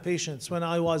transplant patients. When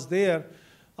I was there,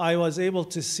 I was able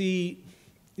to see,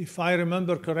 if I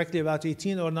remember correctly, about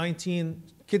 18 or 19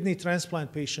 kidney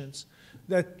transplant patients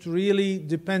that really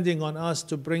depending on us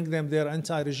to bring them their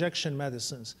anti-rejection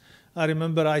medicines. I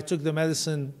remember I took the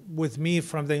medicine with me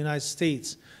from the United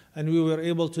States, and we were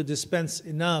able to dispense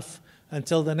enough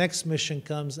until the next mission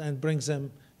comes and brings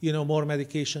them, more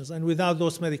medications. And without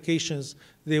those medications,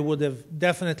 they would have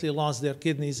definitely lost their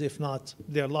kidneys, if not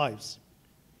their lives.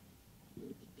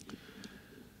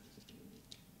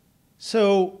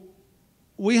 So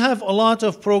we have a lot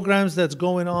of programs that's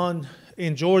going on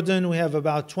in Jordan. We have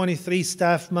about 23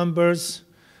 staff members.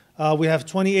 We have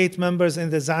 28 members in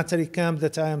the Zaatari camp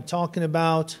that I am talking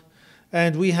about.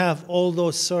 And we have all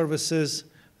those services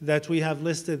that we have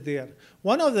listed there.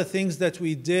 One of the things that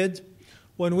we did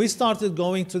when we started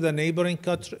going to the neighboring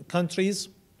countries,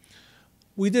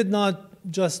 we did not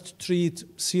just treat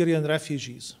Syrian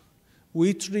refugees.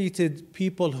 We treated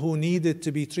people who needed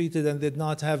to be treated and did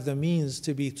not have the means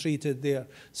to be treated there.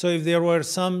 So if there were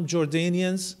some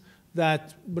Jordanians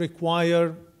that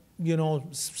require,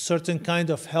 certain kind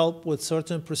of help with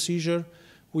certain procedure,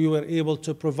 we were able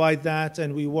to provide that,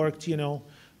 and we worked,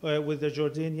 with the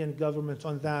Jordanian government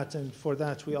on that, and for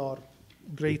that we are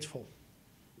grateful.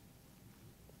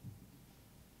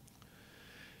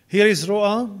 Here is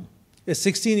Ru'a, a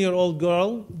 16-year-old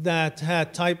girl that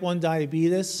had type 1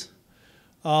 diabetes.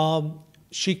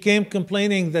 She came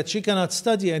complaining that she cannot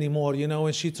study anymore.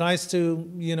 When she tries to,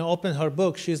 open her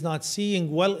book, she's not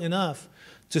seeing well enough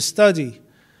to study.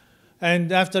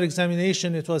 And after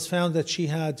examination, it was found that she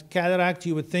had cataract.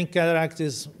 You would think cataract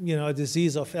is, a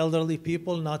disease of elderly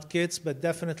people, not kids, but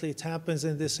definitely it happens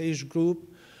in this age group.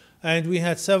 And we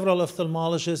had several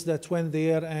ophthalmologists that went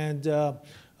there and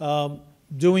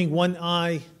doing one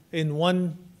eye in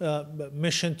one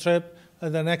mission trip,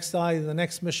 and the next eye in the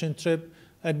next mission trip.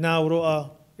 And now Ru'a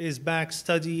is back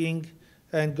studying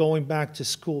and going back to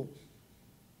school.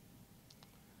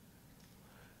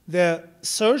 The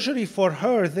surgery for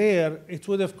her there, it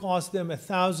would have cost them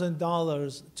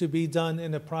 $1,000 to be done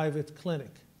in a private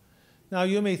clinic. Now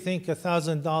you may think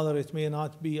 $1,000, it may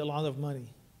not be a lot of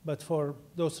money, but for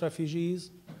those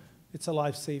refugees, it's a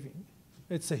life-saving.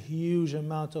 It's a huge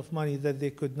amount of money that they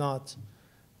could not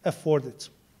afford it.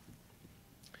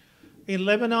 In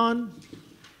Lebanon,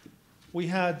 we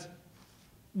had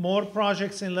more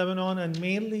projects in Lebanon, and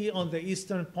mainly on the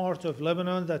eastern part of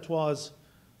Lebanon that was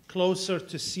closer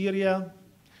to Syria.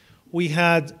 We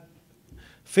had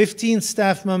 15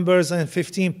 staff members and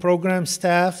 15 program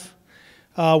staff.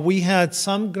 We had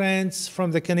some grants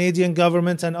from the Canadian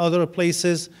government and other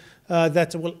places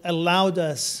that allowed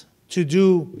us to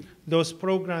do those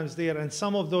programs there. And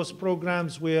some of those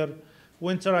programs were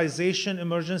winterization,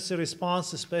 emergency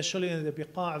response, especially in the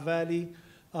Biqa Valley.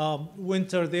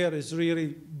 Winter there is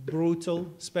really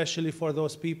brutal, especially for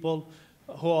those people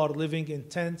who are living in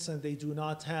tents and they do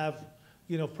not have,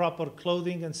 proper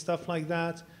clothing and stuff like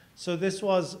that. So this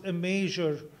was a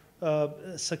major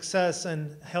success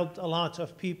and helped a lot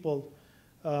of people,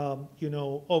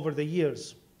 over the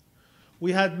years.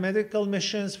 We had medical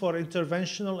missions for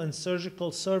interventional and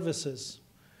surgical services.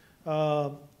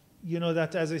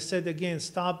 That, as I said again,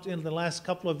 stopped in the last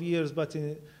couple of years, but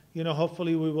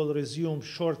hopefully we will resume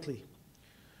shortly.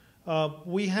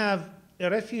 We have a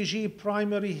refugee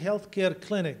primary health care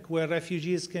clinic where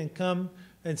refugees can come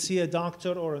and see a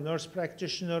doctor or a nurse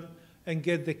practitioner and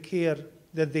get the care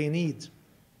that they need.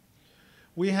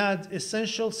 We had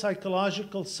essential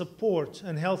psychological support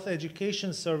and health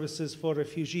education services for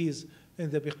refugees in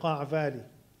the Biqa Valley.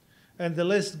 And the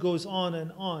list goes on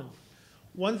and on.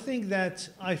 One thing that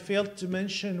I failed to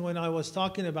mention when I was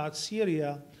talking about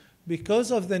Syria,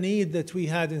 because of the need that we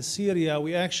had in Syria,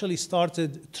 we actually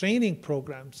started training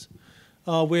programs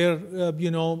where,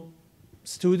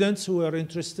 students who are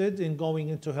interested in going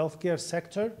into healthcare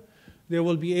sector, they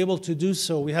will be able to do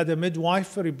so. We had a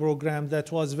midwifery program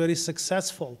that was very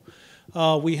successful.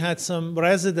 We had some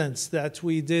residents that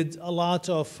we did a lot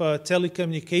of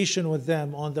telecommunication with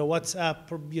them on the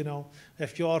WhatsApp.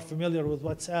 If you are familiar with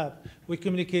WhatsApp, we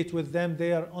communicate with them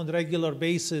there on a regular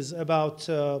basis about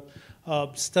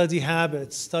study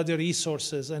habits, study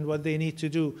resources, and what they need to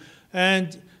do.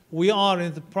 And we are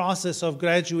in the process of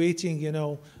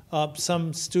graduating,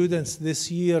 some students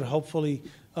this year, hopefully,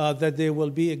 that they will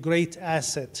be a great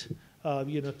asset,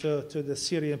 to the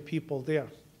Syrian people there.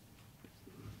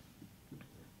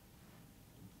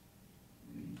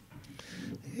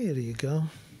 Here you go.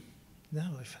 Now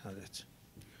I found it.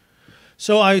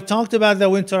 So I talked about the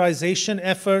winterization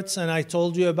efforts, and I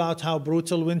told you about how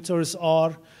brutal winters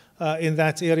are in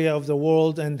that area of the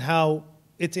world and how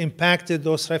it impacted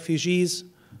those refugees.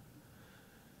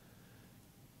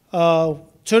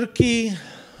 Turkey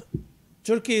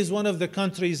is one of the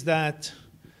countries that,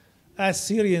 as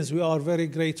Syrians, we are very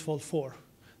grateful for.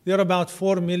 There are about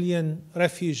 4 million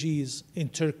refugees in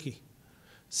Turkey.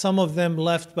 Some of them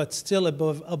left, but still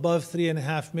above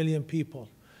 3.5 million people.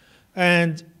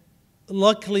 And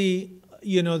luckily,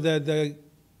 the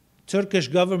Turkish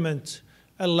government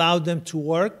allowed them to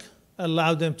work,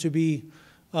 allowed them to be,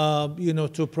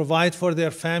 to provide for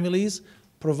their families,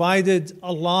 provided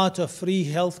a lot of free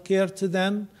health care to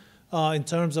them in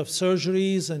terms of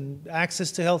surgeries and access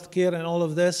to health care and all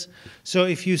of this. So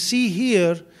if you see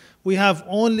here, we have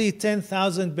only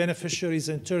 10,000 beneficiaries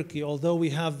in Turkey, although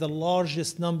we have the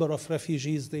largest number of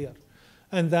refugees there.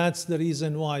 And that's the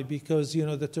reason why, because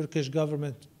the Turkish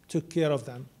government took care of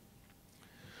them.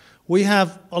 We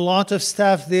have a lot of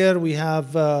staff there. We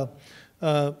have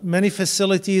many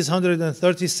facilities,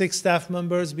 136 staff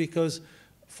members, because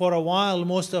for a while,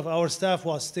 most of our staff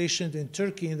was stationed in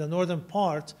Turkey, in the northern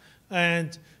part,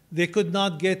 and they could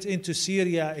not get into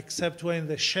Syria except when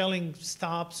the shelling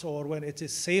stops or when it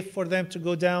is safe for them to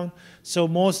go down. So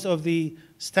most of the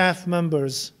staff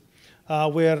members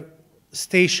were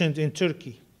stationed in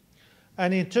Turkey.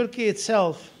 And in Turkey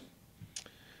itself,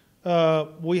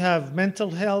 we have mental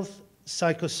health,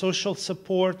 psychosocial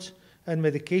support, and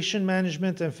medication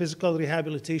management and physical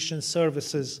rehabilitation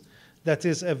services that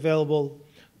is available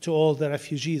to all the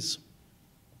refugees.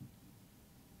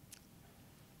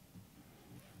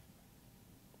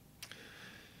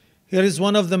 Here is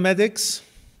one of the medics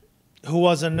who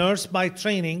was a nurse by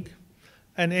training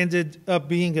and ended up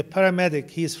being a paramedic.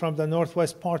 He's from the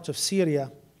northwest part of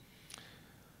Syria.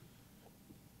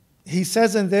 He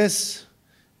says in this,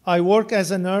 I work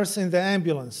as a nurse in the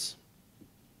ambulance,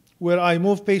 where I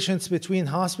move patients between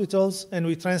hospitals and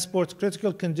we transport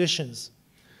critical conditions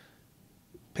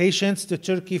patients to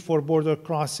Turkey for border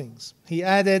crossings. He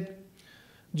added,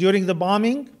 during the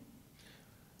bombing,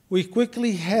 we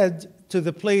quickly head to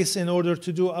the place in order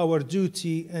to do our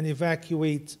duty and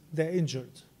evacuate the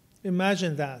injured.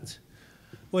 Imagine that.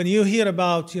 When you hear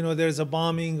about, there's a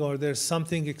bombing or there's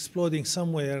something exploding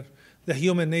somewhere, the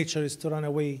human nature is to run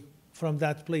away from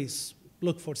that place,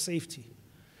 look for safety.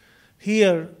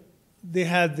 Here, they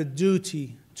had the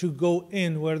duty to go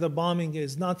in where the bombing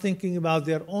is, not thinking about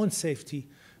their own safety,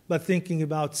 but thinking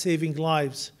about saving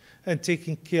lives and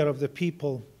taking care of the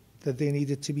people that they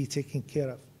needed to be taken care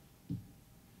of.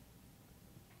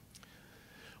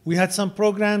 We had some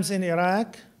programs in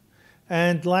Iraq,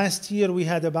 and last year we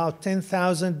had about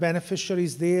 10,000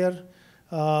 beneficiaries there.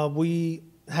 We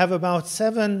have about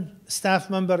 7 staff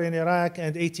members in Iraq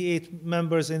and 88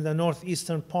 members in the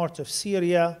northeastern part of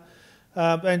Syria.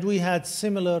 And we had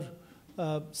similar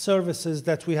services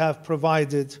that we have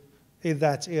provided in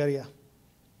that area.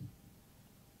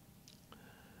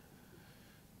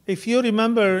 If you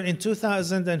remember, in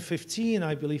 2015,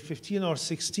 I believe 15 or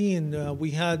 16,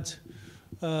 we had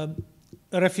a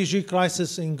refugee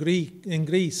crisis in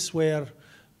Greece, where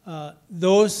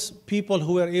those people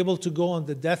who were able to go on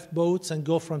the death boats and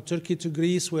go from Turkey to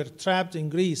Greece were trapped in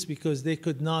Greece because they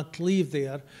could not leave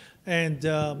there. And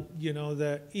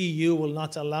the EU will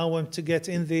not allow them to get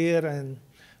in there, and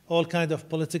all kinds of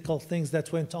political things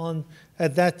that went on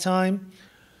at that time.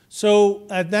 So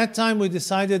at that time, we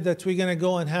decided that we're going to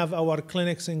go and have our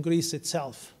clinics in Greece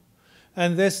itself.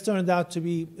 And this turned out to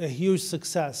be a huge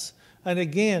success. And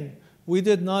again, we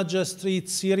did not just treat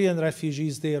Syrian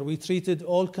refugees there. We treated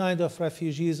all kinds of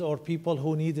refugees or people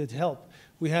who needed help.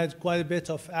 We had quite a bit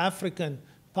of African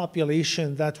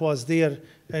population that was there,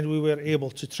 and we were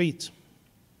able to treat.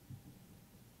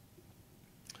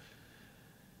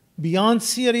 Beyond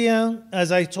Syria,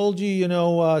 as I told you,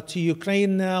 to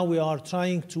Ukraine now, we are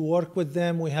trying to work with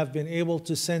them. We have been able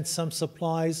to send some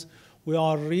supplies. We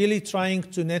are really trying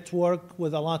to network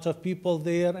with a lot of people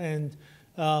there and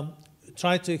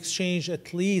try to exchange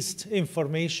at least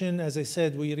information. As I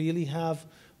said, we really have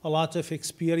a lot of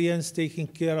experience taking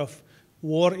care of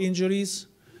war injuries,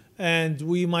 and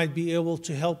we might be able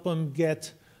to help them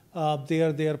get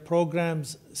their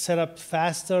programs set up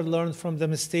faster, learn from the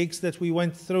mistakes that we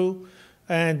went through,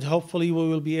 and hopefully we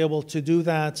will be able to do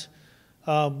that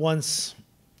once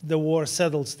the war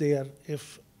settles there,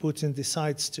 if Putin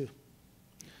decides to.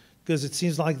 Because it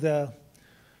seems like the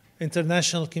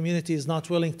international community is not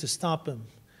willing to stop him.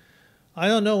 I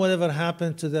don't know whatever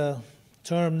happened to the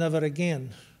term "never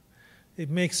again." It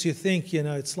makes you think,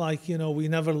 it's like, we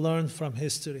never learned from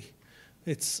history.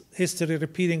 It's history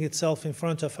repeating itself in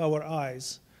front of our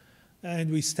eyes. And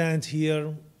we stand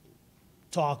here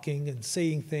talking and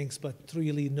saying things, but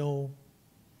really no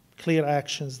clear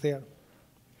actions there.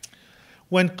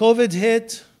 When COVID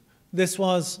hit, this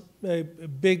was a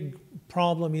big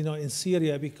problem, in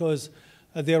Syria, because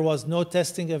there was no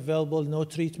testing available, no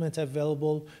treatment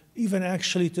available, even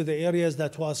actually to the areas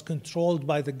that was controlled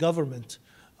by the government.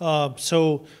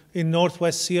 So in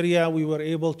northwest Syria, we were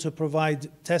able to provide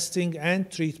testing and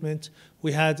treatment.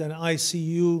 We had an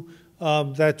ICU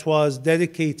that was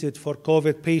dedicated for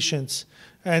COVID patients,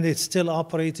 and it's still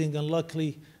operating, and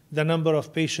luckily the number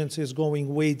of patients is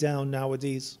going way down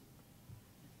nowadays.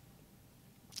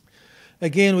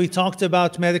 Again, we talked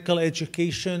about medical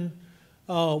education,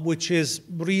 which is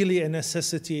really a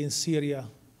necessity in Syria.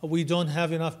 We don't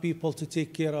have enough people to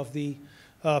take care of the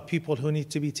people who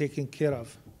need to be taken care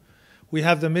of. We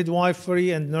have the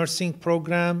midwifery and nursing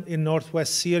program in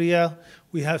northwest Syria.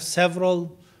 We have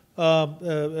several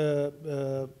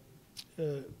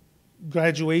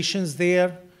graduations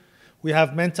there. We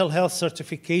have mental health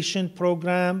certification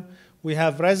program. We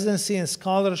have residency and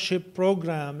scholarship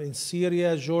program in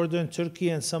Syria, Jordan,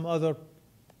 Turkey, and some other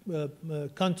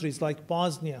countries like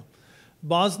Bosnia.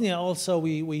 Bosnia also,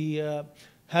 we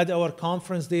had our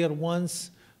conference there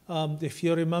once. If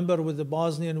you remember, with the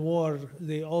Bosnian War,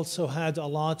 they also had a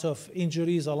lot of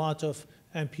injuries, a lot of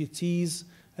amputees,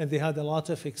 and they had a lot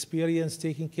of experience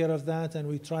taking care of that, and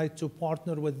we tried to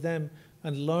partner with them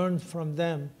and learn from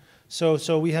them.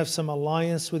 So we have some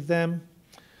alliance with them.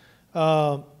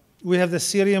 We have the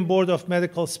Syrian Board of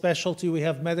Medical Specialty. We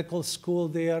have medical school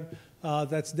there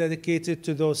that's dedicated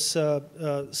to those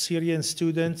Syrian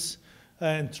students,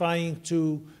 and trying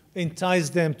to entice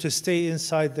them to stay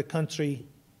inside the country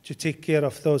to take care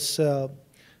of those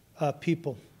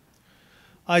people.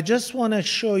 I just want to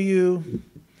show you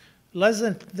less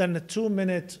than a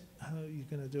 2-minute. How are you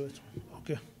going to do it?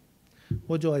 Okay.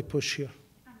 What do I push here?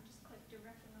 Just click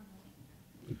directly on the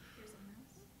link. Here's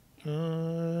a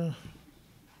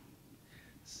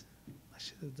mouse. I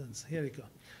should have done this. Here you go.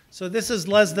 So this is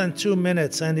less than 2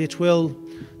 minutes, and it will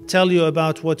tell you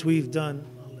about what we've done.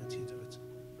 I'll let you do it.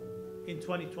 In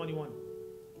 2021.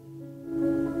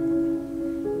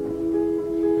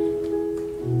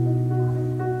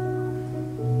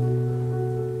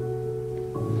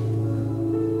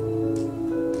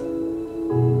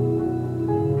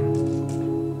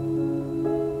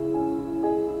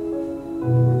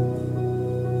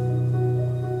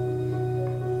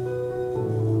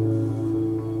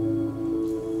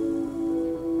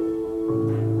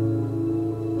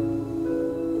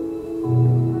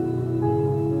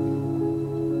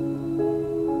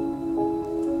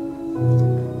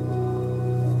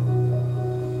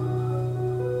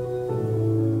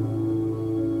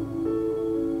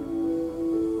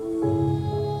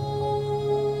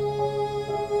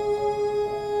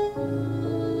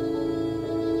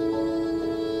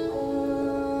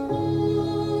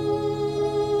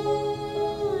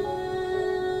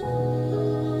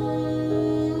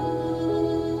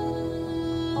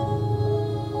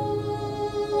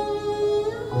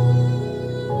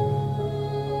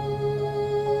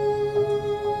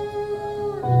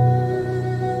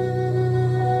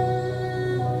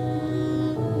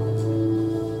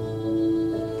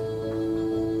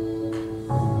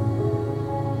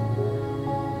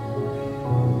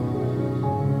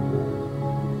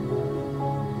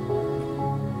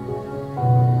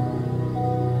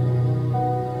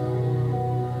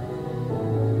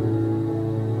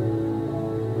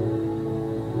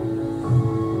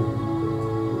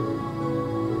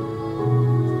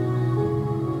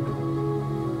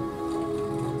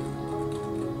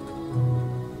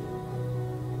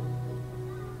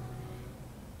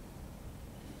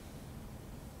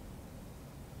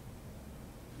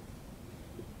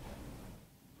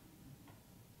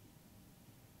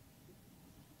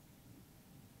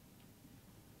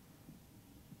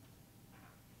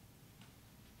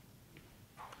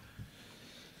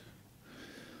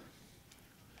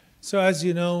 So as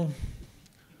you know,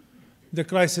 the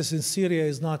crisis in Syria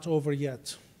is not over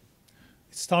yet.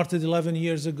 It started 11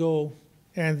 years ago,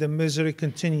 and the misery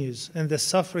continues, and the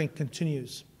suffering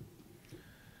continues.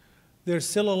 There's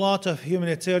still a lot of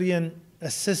humanitarian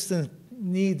assistance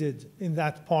needed in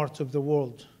that part of the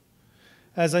world.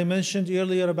 As I mentioned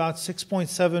earlier, about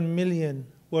 6.7 million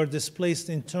were displaced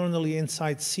internally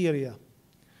inside Syria.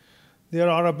 There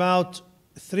are about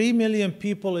 3 million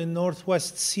people in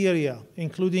northwest Syria,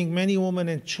 including many women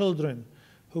and children,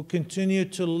 who continue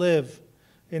to live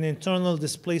in internal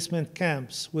displacement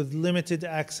camps with limited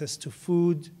access to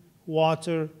food,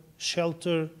 water,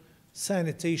 shelter,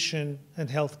 sanitation, and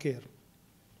health care.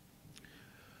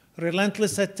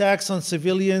 Relentless attacks on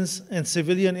civilians and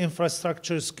civilian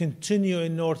infrastructures continue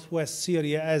in northwest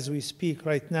Syria as we speak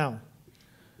right now,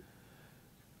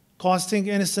 costing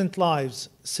innocent lives,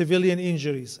 civilian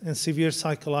injuries, and severe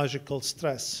psychological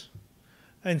stress.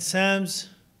 And SAMS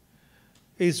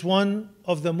is one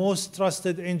of the most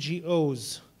trusted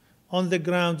NGOs on the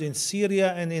ground in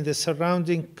Syria and in the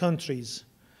surrounding countries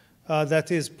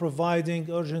that is providing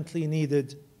urgently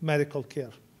needed medical care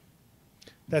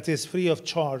that is free of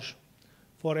charge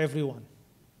for everyone.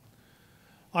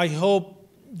 I hope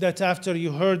that after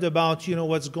you heard about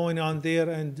what's going on there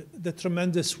and the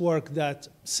tremendous work that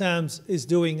SAMS is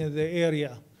doing in the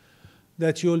area,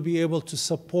 that you'll be able to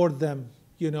support them,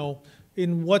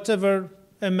 in whatever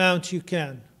amount you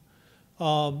can.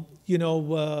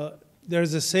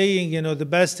 There's a saying, the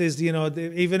best is,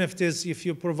 even if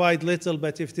you provide little,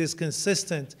 but if it is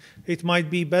consistent, it might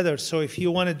be better. So if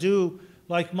you want to do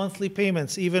like monthly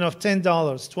payments, even of $10,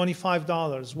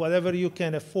 $25, whatever you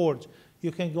can afford,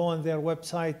 you can go on their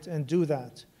website and do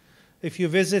that. If you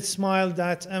visit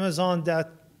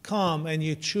smile.amazon.com and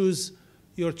you choose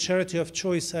your charity of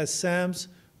choice as SAMS,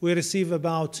 we receive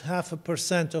about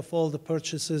 0.5% of all the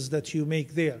purchases that you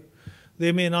make there.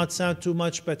 They may not sound too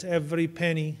much, but every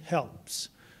penny helps.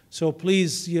 So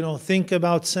please, think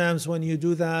about SAMS when you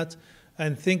do that,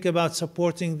 and think about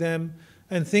supporting them,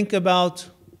 and think about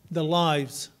the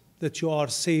lives that you are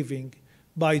saving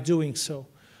by doing so.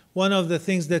 One of the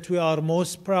things that we are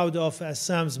most proud of as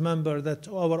SAMS member, that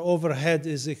our overhead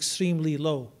is extremely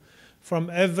low. From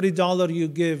every dollar you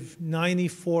give,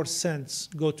 94 cents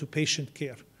go to patient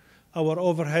care. Our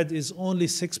overhead is only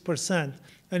 6%,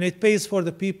 and it pays for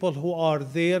the people who are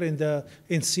there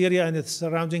in Syria and its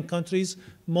surrounding countries.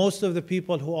 Most of the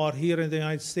people who are here in the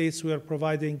United States, we are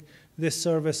providing this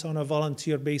service on a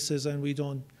volunteer basis, and we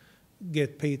don't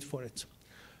get paid for it.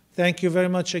 Thank you very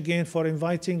much again for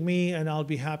inviting me, and I'll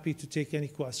be happy to take any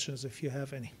questions if you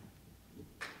have any.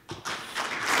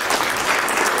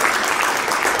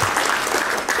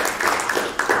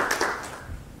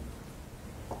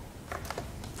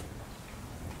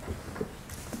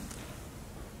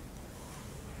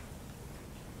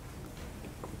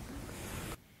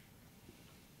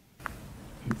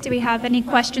 Do we have any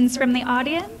questions from the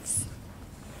audience?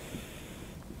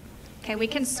 Okay, we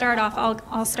can start off.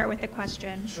 I'll start with the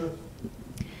question. Sure.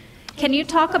 Can you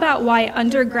talk about why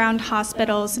underground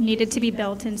hospitals needed to be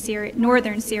built in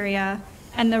northern Syria,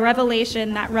 and the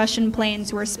revelation that Russian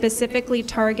planes were specifically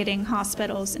targeting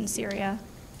hospitals in Syria?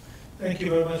 Thank you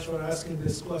very much for asking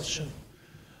this question.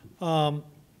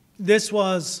 This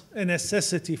was a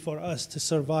necessity for us to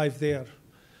survive there.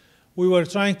 We were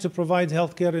trying to provide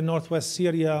healthcare in northwest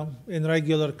Syria in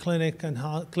regular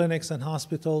clinics and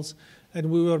hospitals, and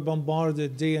we were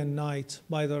bombarded day and night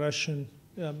by the Russian,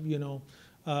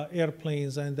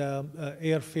 airplanes and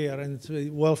airfare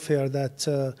and welfare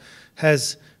that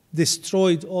has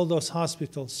destroyed all those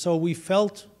hospitals. So we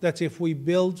felt that if we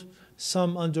build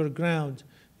some underground,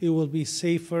 it will be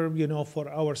safer, for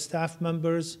our staff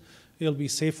members. It'll be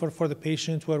safer for the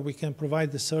patient where we can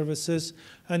provide the services.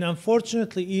 And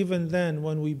unfortunately, even then,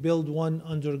 when we build one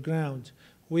underground,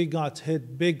 we got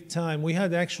hit big time. We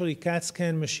had actually CAT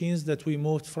scan machines that we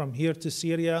moved from here to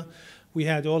Syria. We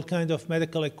had all kinds of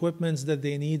medical equipments that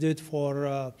they needed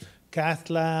for cath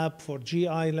lab, for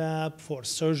GI lab, for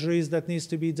surgeries that needs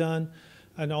to be done.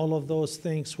 And all of those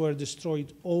things were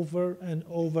destroyed over and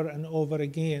over and over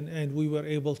again, and we were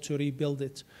able to rebuild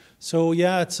it. So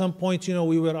yeah, at some point,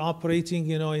 we were operating,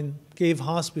 in cave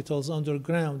hospitals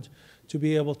underground to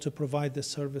be able to provide the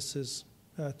services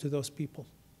to those people.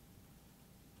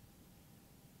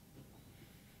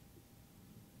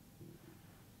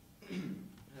 I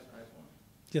have one.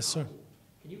 Yes, sir.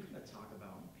 Can you kind of talk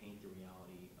about and paint the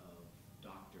reality of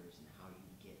doctors and how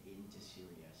you get into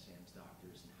Syria, Sam's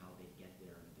doctors, and how they get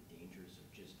there, and the dangers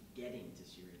of just getting to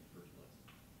Syria in the first place?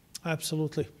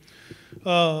 Absolutely.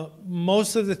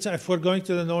 Most of the time, if we're going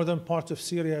to the northern part of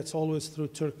Syria, it's always through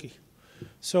Turkey.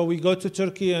 So we go to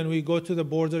Turkey and we go to the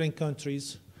bordering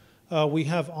countries. We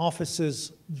have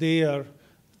offices there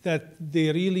that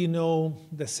they really know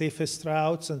the safest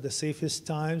routes and the safest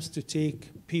times to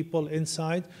take people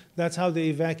inside. That's how they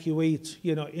evacuate,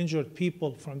 injured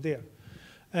people from there.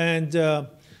 And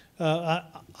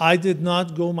I did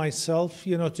not go myself,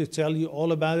 to tell you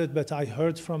all about it, but I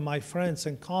heard from my friends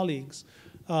and colleagues.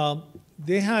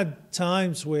 They had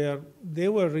times where they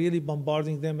were really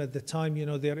bombarding them at the time,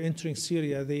 they're entering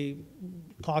Syria. They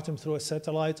caught them through a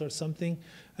satellite or something,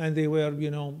 and they were,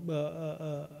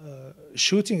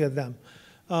 shooting at them.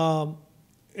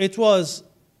 It was,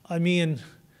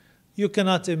 you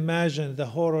cannot imagine the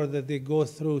horror that they go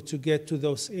through to get to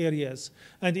those areas.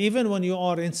 And even when you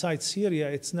are inside Syria,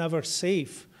 it's never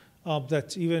safe.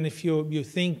 That even if you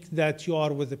think that you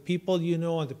are with the people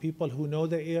and the people who know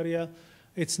the area,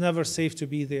 it's never safe to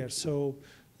be there. So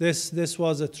this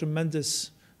was a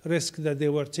tremendous risk that they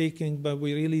were taking, but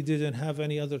we really didn't have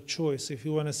any other choice. If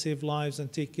you want to save lives and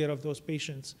take care of those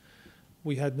patients,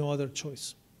 we had no other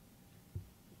choice.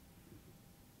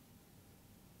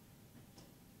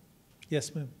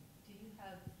 Yes, ma'am. Do you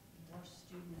have more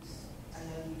students? I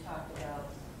know you talked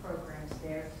about programs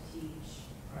there to teach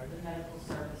the medical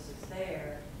services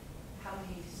there. How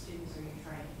many students are you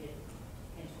trying to get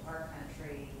into our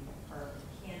country, or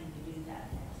can we do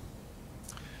that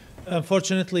now?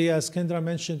 Unfortunately, as Kendra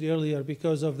mentioned earlier,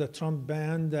 because of the Trump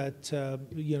ban that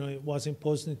it was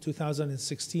imposed in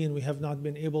 2016, we have not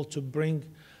been able to bring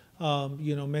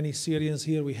many Syrians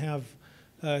here. We have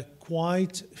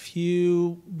quite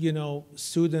few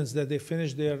students that they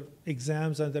finished their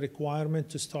exams and the requirement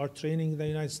to start training in the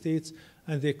United States,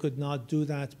 and they could not do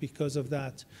that because of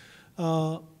that.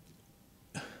 To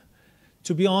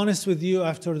be honest with you,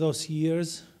 after those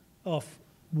years of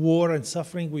war and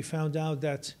suffering, we found out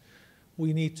that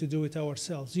we need to do it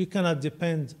ourselves. You cannot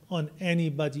depend on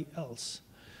anybody else.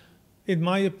 In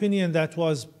my opinion, that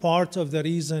was part of the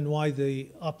reason why the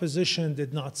opposition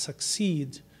did not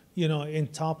succeed, in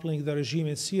toppling the regime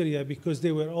in Syria, because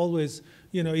they were always,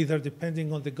 either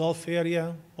depending on the Gulf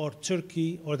area or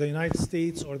Turkey or the United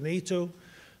States or NATO.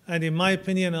 And in my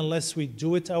opinion, unless we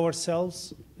do it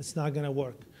ourselves, it's not going to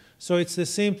work. So it's the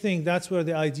same thing. That's where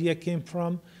the idea came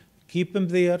from. Keep them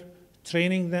there,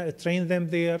 train them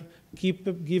there,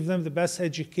 give them the best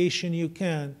education you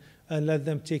can, and let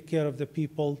them take care of the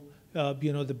people,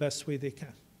 the best way they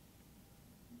can.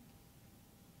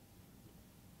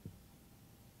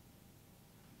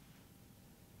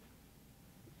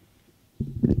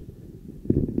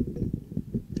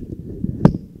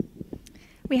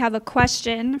 We have a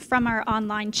question from our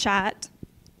online chat.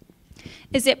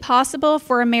 Is it possible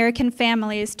for American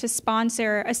families to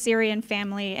sponsor a Syrian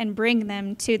family and bring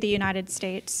them to the United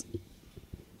States?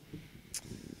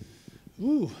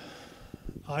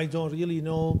 I don't really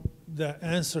know the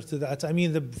answer to that.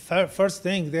 The first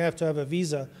thing, they have to have a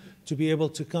visa to be able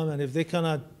to come, and if they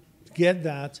cannot get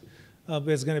that,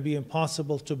 it's going to be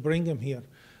impossible to bring them here.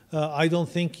 I don't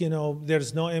think,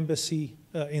 there's no embassy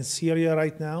in Syria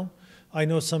right now. I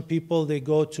know some people, they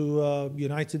go to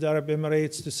United Arab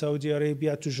Emirates, to Saudi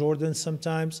Arabia, to Jordan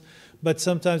sometimes. But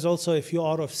sometimes also, if you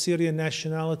are of Syrian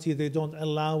nationality, they don't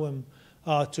allow them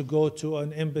to go to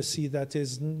an embassy that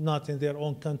is not in their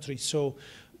own country. So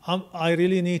I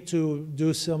really need to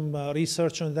do some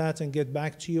research on that and get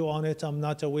back to you on it. I'm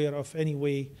not aware of any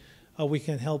way we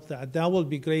can help that. That would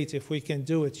be great if we can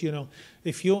do it.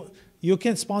 If you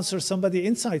can sponsor somebody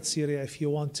inside Syria if you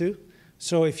want to.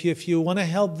 So if you want to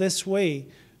help this way,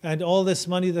 and all this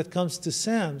money that comes to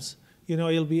SAMS,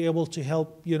 it'll be able to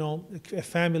help, a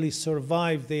family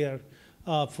survive there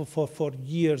for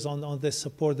years on this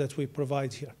support that we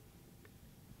provide here.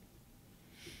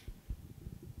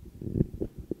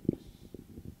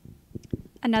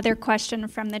 Another question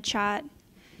from the chat.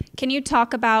 Can you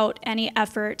talk about any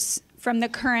efforts from the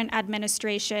current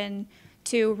administration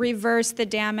to reverse the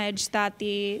damage that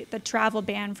the travel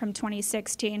ban from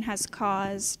 2016 has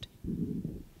caused?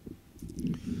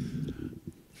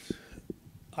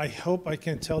 I hope I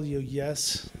can tell you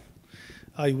yes.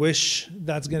 I wish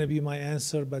that's going to be my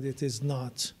answer, but it is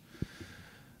not.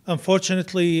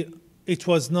 Unfortunately, it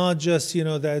was not just, the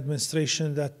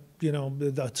administration that,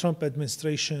 the Trump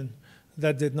administration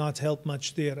that did not help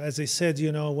much there. As I said,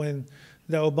 when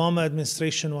the Obama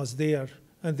administration was there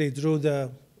and they drew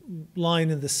the line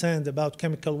in the sand about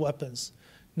chemical weapons,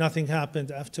 nothing happened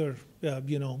after,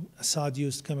 Assad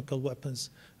used chemical weapons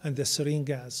and the sarin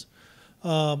gas.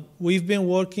 We've been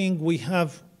working, we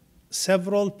have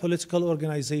several political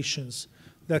organizations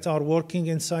that are working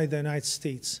inside the United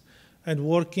States and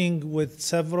working with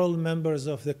several members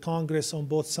of the Congress on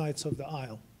both sides of the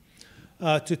aisle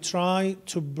to try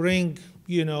to bring,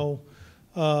 to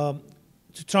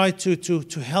try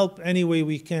to help any way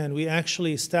we can. We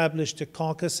actually established a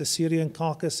caucus, a Syrian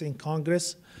caucus in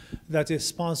Congress that is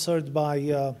sponsored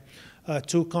by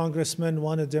two congressmen,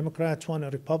 one a Democrat, one a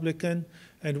Republican,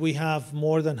 and we have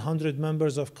more than 100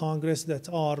 members of Congress that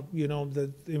are,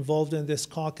 involved in this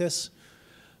caucus.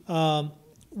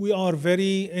 We are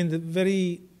very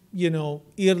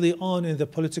early on in the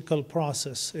political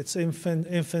process. It's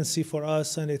infancy for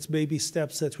us, and it's baby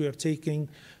steps that we are taking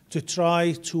to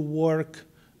try to work,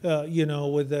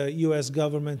 with the U.S.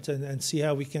 government and see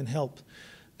how we can help.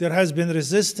 There has been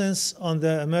resistance on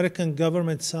the American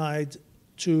government side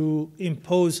to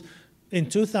impose. In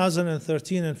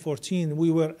 2013 and 14,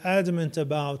 we were adamant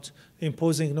about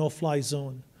imposing no-fly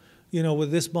zone.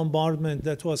 With this bombardment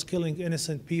that was killing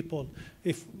innocent people,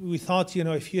 if we thought,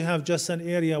 if you have just an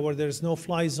area where there's no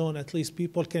fly zone, at least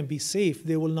people can be safe.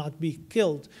 They will not be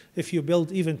killed if you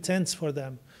build even tents for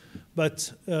them.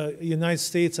 But the United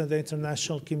States and the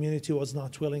international community was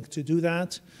not willing to do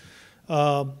that.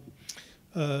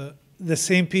 The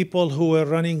same people who were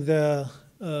running the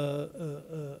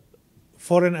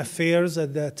foreign affairs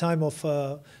at the time of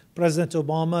President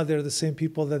Obama, they're the same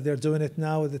people that they're doing it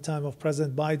now at the time of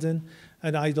President Biden,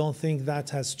 and I don't think that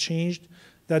has changed.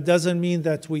 That doesn't mean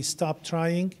that we stop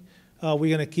trying.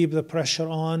 We're going to keep the pressure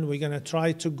on. We're going to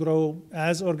try to grow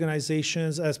as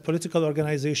organizations, as political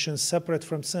organizations, separate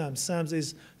from SAMS. SAMS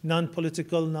is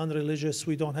non-political, non-religious.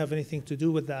 We don't have anything to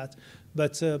do with that.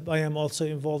 But I am also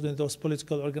involved in those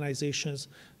political organizations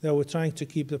that we're trying to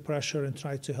keep the pressure and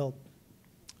try to help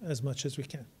as much as we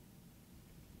can.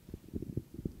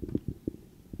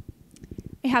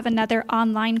 I have another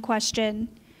online question.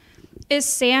 Is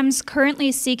SAMS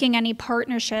currently seeking any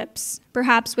partnerships,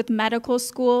 perhaps with medical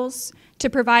schools, to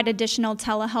provide additional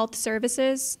telehealth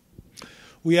services?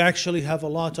 We actually have a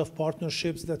lot of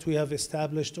partnerships that we have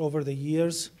established over the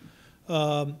years.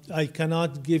 I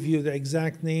cannot give you the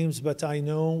exact names, but I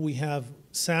know we have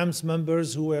SAMS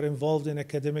members who were involved in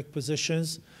academic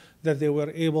positions that they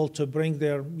were able to bring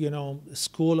their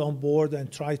school on board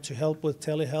and try to help with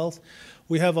telehealth.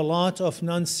 We have a lot of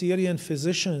non-Syrian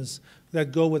physicians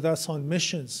that go with us on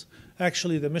missions.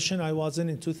 Actually, the mission I was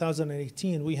in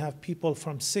 2018, we have people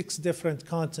from 6 different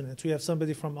continents. We have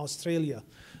somebody from Australia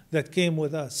that came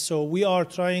with us. So we are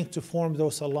trying to form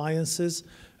those alliances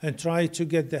and try to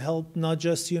get the help, not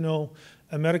just,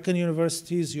 American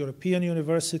universities, European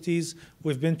universities.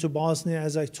 We've been to Bosnia,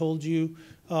 as I told you,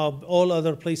 all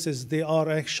other places. They are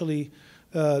actually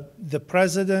the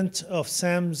president of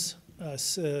SAMS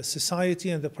Society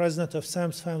and the president of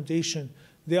SAMS Foundation.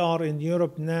 They are in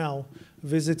Europe now,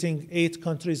 visiting 8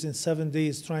 countries in 7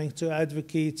 days, trying to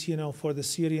advocate, for the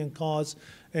Syrian cause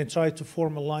and try to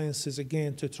form alliances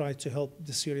again to try to help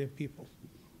the Syrian people.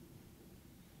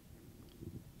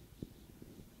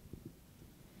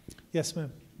 Yes,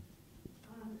 ma'am.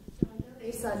 So I know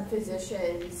they said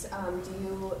physicians. Do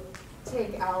you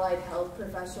take allied health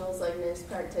professionals like nurse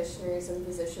practitioners and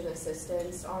physician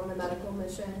assistants on the medical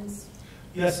missions?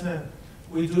 Yes, ma'am.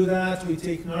 We do that. We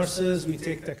take nurses. We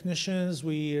take technicians.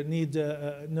 We need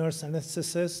nurse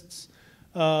anesthetists.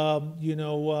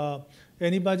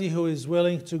 Anybody who is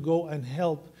willing to go and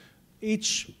help.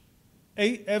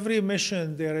 Every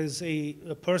mission, there is a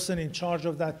person in charge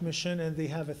of that mission, and they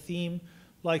have a theme.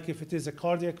 Like if it is a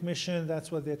cardiac mission,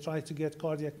 that's what they try to get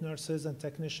cardiac nurses and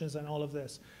technicians and all of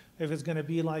this. If it's going to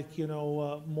be like,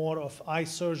 more of eye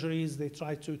surgeries, they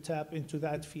try to tap into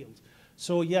that field.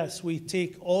 So yes, we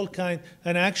take all kind,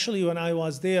 and actually when I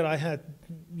was there, I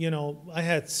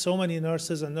had so many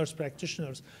nurses and nurse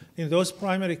practitioners. In those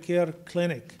primary care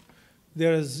clinic,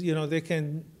 they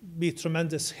can be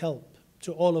tremendous help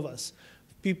to all of us.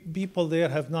 People there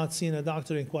have not seen a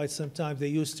doctor in quite some time. They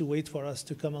used to wait for us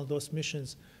to come on those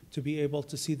missions to be able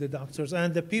to see the doctors.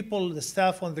 And the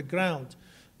staff on the ground,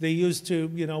 they used to,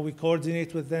 we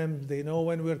coordinate with them. They know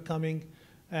when we're coming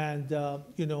and,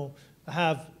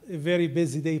 have a very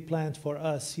busy day planned for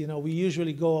us. We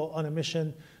usually go on a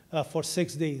mission for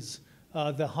 6 days.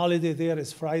 The holiday there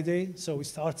is Friday, so we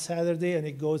start Saturday and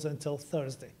it goes until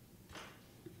Thursday.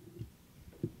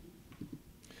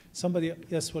 Somebody,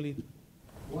 yes, Walid.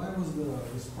 Why was the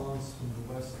response from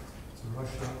the West to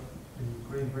Russia and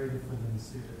Ukraine very different than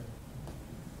Syria?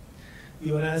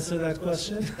 You want to answer that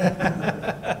question?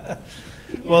 Can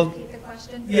you Well, repeat the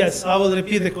question? Yes, I will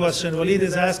repeat the question. Walid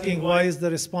is asking why is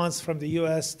the response from the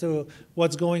U.S. to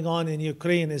what's going on in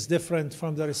Ukraine is different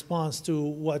from the response to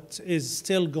what is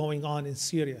still going on in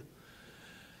Syria.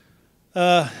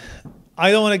 I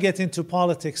don't want to get into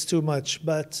politics too much,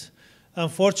 but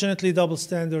unfortunately, double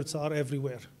standards are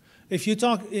everywhere. If you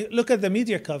look at the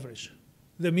media coverage.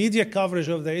 The media coverage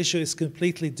of the issue is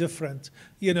completely different.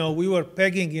 We were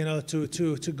begging,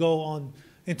 to go on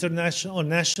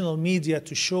national media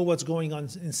to show what's going on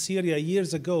in Syria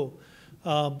years ago,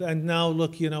 and now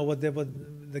look, what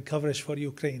the coverage for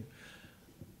Ukraine.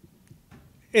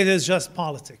 It is just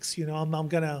politics. I'm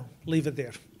gonna leave it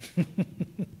there.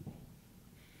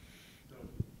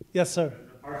 Yes, sir. As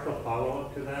a partial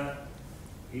follow-up to that,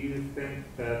 do you think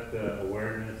that the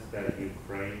awareness that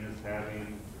Ukraine is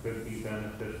having could be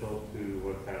beneficial to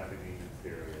what's happening in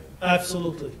Syria?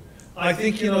 Absolutely. I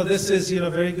think, this is, a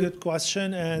very good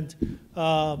question. And,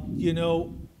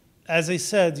 as I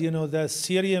said, the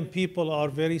Syrian people are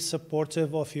very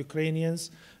supportive of Ukrainians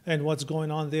and what's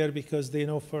going on there because they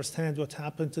know firsthand what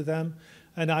happened to them.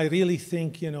 And I really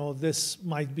think, this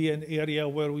might be an area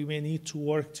where we may need to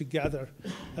work together.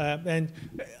 And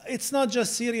it's not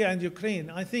just Syria and Ukraine.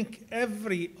 I think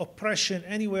every oppression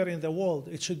anywhere in the world,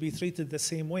 it should be treated the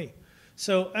same way.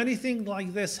 So anything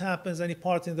like this happens, any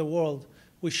part in the world,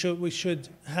 we should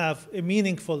have a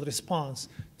meaningful response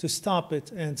to stop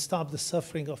it and stop the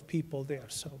suffering of people there.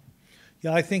 So,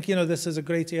 yeah, I think, this is a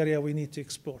great area we need to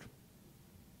explore.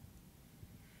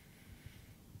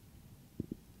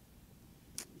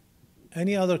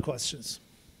 Any other questions?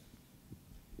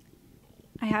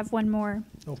 I have one more.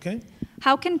 Okay.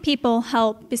 How can people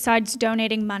help besides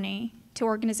donating money to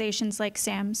organizations like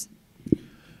SAMS?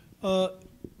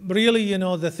 Really,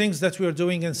 the things that we're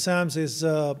doing in SAMS is,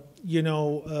 the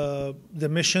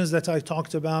missions that I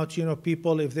talked about,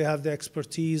 people, if they have the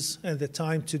expertise and the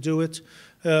time to do it,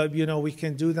 we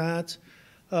can do that.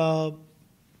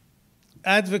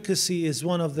 Advocacy is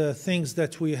one of the things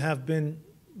that we have been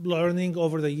learning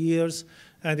over the years,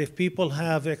 and if people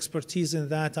have expertise in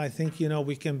that, I think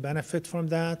we can benefit from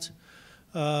that.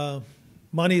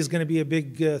 Money is going to be a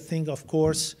big thing, of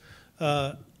course.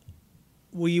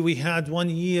 We had 1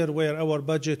 year where our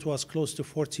budget was close to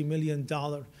 $40 million.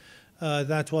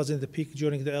 That was in the peak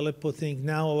during the Aleppo thing.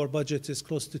 Now our budget is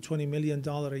close to $20 million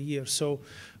a year. So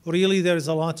really there is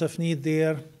a lot of need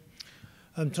there.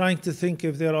 I'm trying to think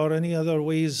if there are any other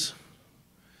ways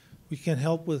we can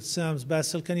help with SAMS.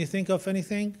 Basil, can you think of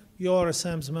anything? You are a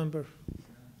SAMS member.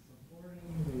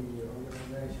 Supporting the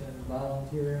organization,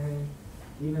 volunteering,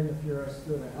 even if you're a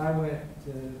student. I went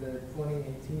to the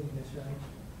 2018 mission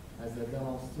as a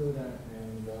dental student,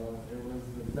 and it was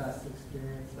the best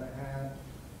experience I had.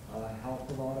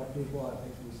 Helped a lot of people. I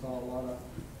think we saw a lot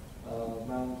of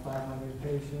around 500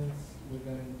 patients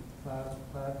within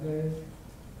five days.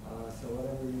 So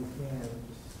whatever you can,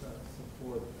 just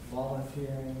support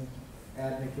volunteering,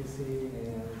 advocacy,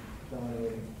 and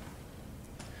donating.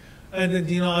 And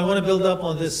then, I want to build up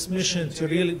on this mission to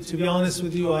be honest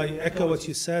with you, I echo what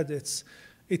you said.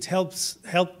 It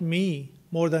helped me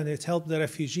more than it helped the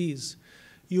refugees.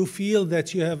 You feel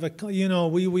that you have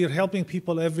we're helping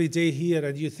people every day here,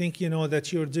 and you think,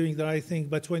 that you're doing the right thing.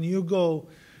 But when you go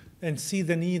and see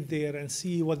the need there and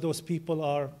see what those people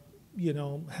are,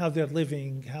 how they're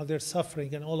living, how they're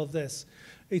suffering, and all of this,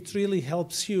 it really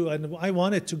helps you. And I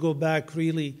wanted to go back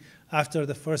really after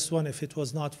the first one if it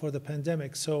was not for the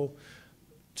pandemic. So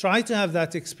try to have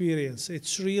that experience.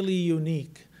 It's really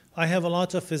unique. I have a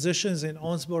lot of physicians in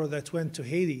Owensboro that went to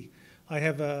Haiti. I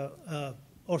have a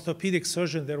orthopedic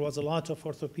surgeon. There was a lot of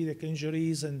orthopedic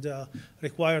injuries and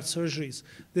required surgeries.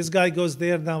 This guy goes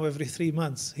there now every 3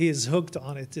 months. He is hooked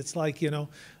on it. It's like,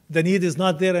 the need is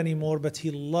not there anymore, but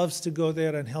he loves to go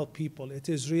there and help people. It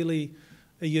is really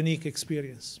a unique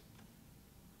experience.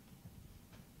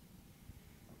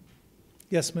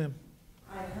 Yes, ma'am.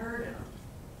 I heard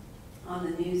on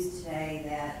the news today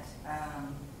that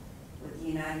with the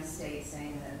United States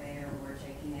saying that we're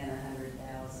taking in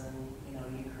 100,000,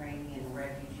 Ukrainian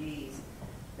refugees,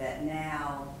 that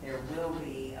now there will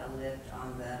be a lift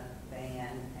on the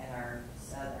ban at our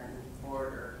southern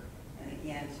border. And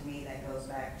again, to me, that goes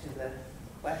back to the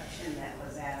question that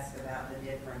was asked about the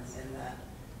difference in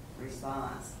the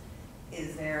response.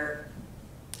 Is there,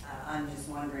 I'm just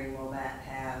wondering, will that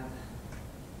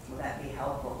be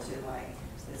helpful to like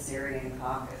the Syrian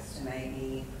caucus to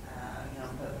maybe,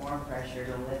 put more pressure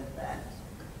to lift that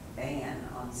ban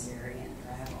on Syrian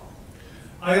travel?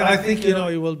 I think,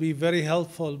 it will be very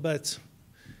helpful, but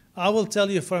I will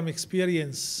tell you from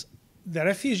experience, the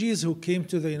refugees who came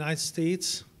to the United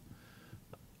States,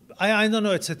 I don't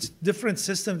know, it's a different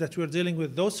system that we're dealing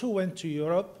with. Those who went to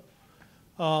Europe,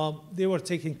 they were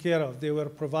taken care of. They were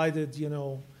provided,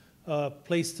 a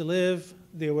place to live.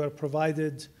 They were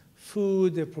provided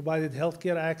food. They provided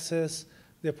healthcare access.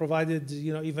 They provided,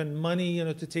 even money,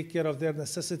 to take care of their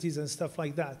necessities and stuff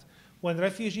like that. When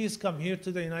refugees come here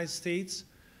to the United States,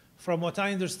 from what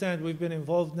I understand, we've been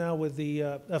involved now with the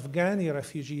Afghani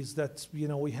refugees that,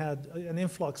 we had an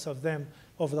influx of them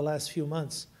over the last few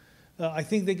months. I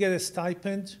think they get a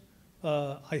stipend.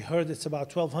 I heard it's about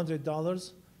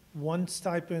 $1,200, one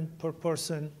stipend per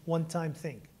person, one-time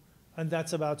thing. And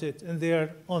that's about it. And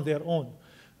they're on their own.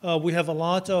 We have a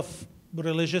lot of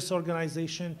religious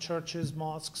organizations, churches,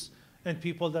 mosques, and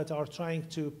people that are trying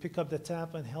to pick up the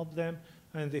tab and help them,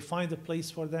 and they find a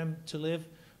place for them to live.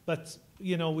 But,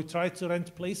 we try to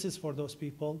rent places for those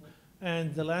people,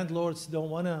 and the landlords don't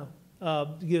want to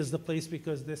give us the place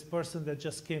because this person that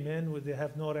just came in, they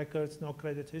have no records, no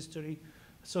credit history,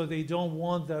 so they don't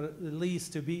want the lease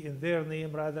to be in their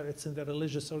name, rather it's in the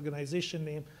religious organization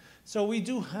name. So we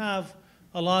do have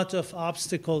a lot of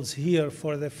obstacles here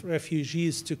for the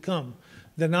refugees to come.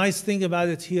 The nice thing about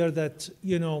it here that,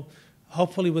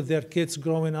 hopefully with their kids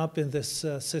growing up in this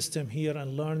system here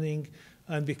and learning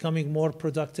and becoming more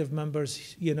productive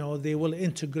members, they will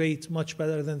integrate much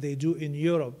better than they do in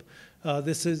Europe.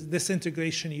 This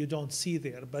integration you don't see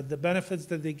there, but the benefits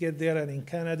that they get there and in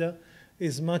Canada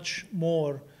is much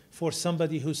more for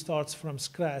somebody who starts from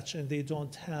scratch and they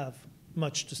don't have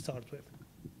much to start with.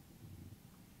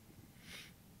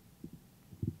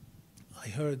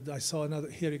 I saw another,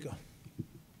 here you go.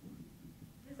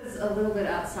 This is a little bit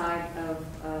outside of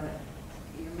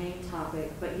your main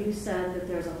topic, but you said that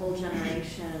there's a whole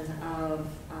generation of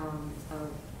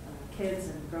kids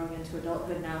and growing into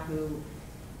adulthood now who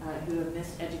have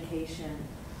missed education.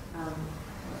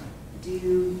 Do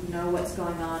you know what's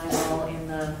going on at all in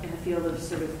the field of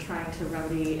sort of trying to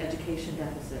remedy education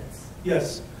deficits?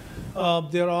 Yes.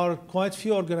 There are quite a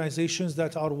few organizations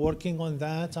that are working on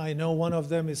that. I know one of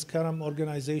them is Karam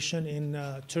organization in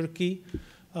Turkey.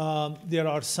 There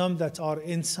are some that are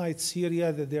inside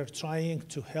Syria that they're trying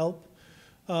to help.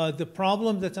 The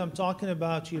problem that I'm talking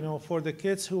about, for the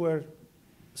kids who are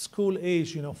school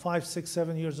age, 5, 6,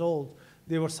 7 years old,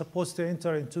 they were supposed to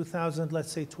enter in 2000,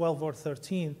 let's say 12 or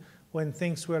 13, when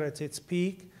things were at its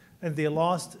peak, and they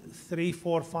lost 3,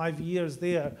 4, 5 years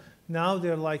there. Now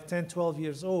they're like 10, 12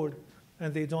 years old,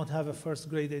 and they don't have a first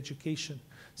grade education.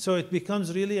 So it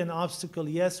becomes really an obstacle.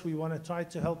 Yes, we want to try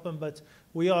to help them, but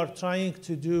we are trying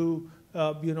to do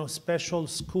special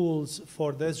schools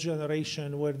for this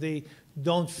generation where they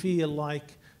don't feel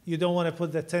like you don't want to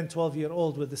put the 10,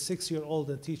 12-year-old with the 6-year-old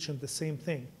and teach them the same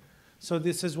thing. So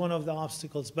this is one of the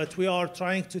obstacles. But we are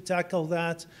trying to tackle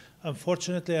that.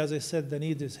 Unfortunately, as I said, the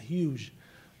need is huge.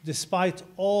 Despite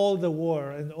all the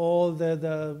war and all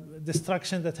the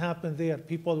destruction that happened there,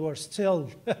 people were still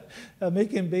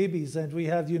making babies. And we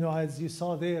had, as you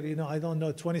saw there, I don't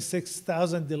know,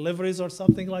 26,000 deliveries or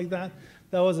something like that.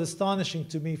 That was astonishing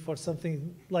to me for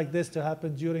something like this to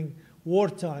happen during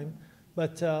wartime.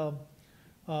 But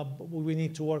we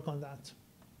need to work on that.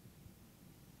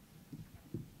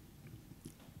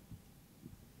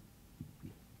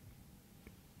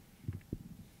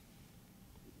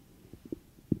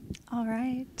 All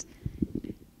right.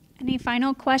 Any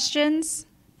final questions?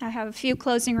 I have a few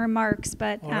closing remarks,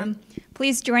 but right.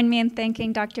 Please join me in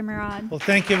thanking Dr. Mourad. Well,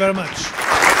 thank you very much.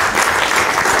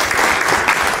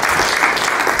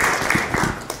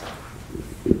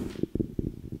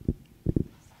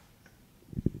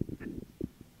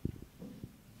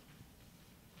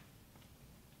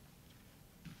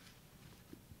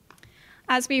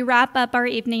 As we wrap up our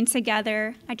evening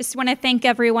together, I just want to thank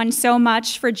everyone so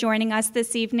much for joining us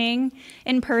this evening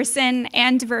in person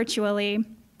and virtually.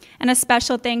 And a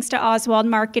special thanks to Oswald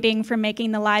Marketing for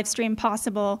making the live stream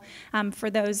possible for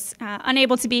those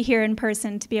unable to be here in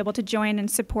person to be able to join and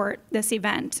support this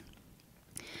event.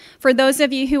 For those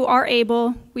of you who are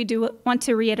able, we do want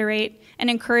to reiterate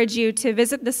and encourage you to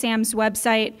visit the SAMS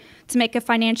website to make a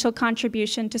financial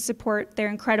contribution to support their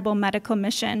incredible medical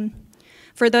mission.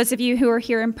 For those of you who are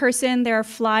here in person, there are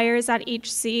flyers at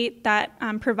each seat that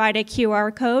provide a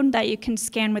QR code that you can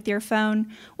scan with your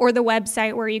phone, or the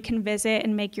website where you can visit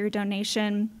and make your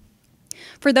donation.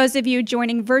 For those of you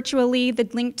joining virtually, the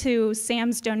link to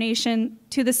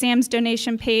the SAMS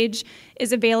donation page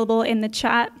is available in the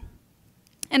chat.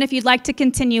 And if you'd like to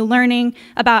continue learning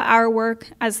about our work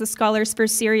as the Scholars for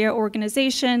Syria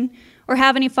organization, or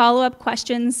have any follow-up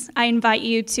questions, I invite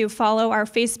you to follow our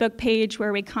Facebook page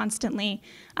where we constantly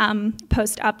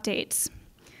post updates.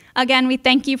 Again, we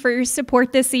thank you for your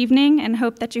support this evening and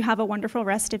hope that you have a wonderful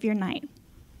rest of your night.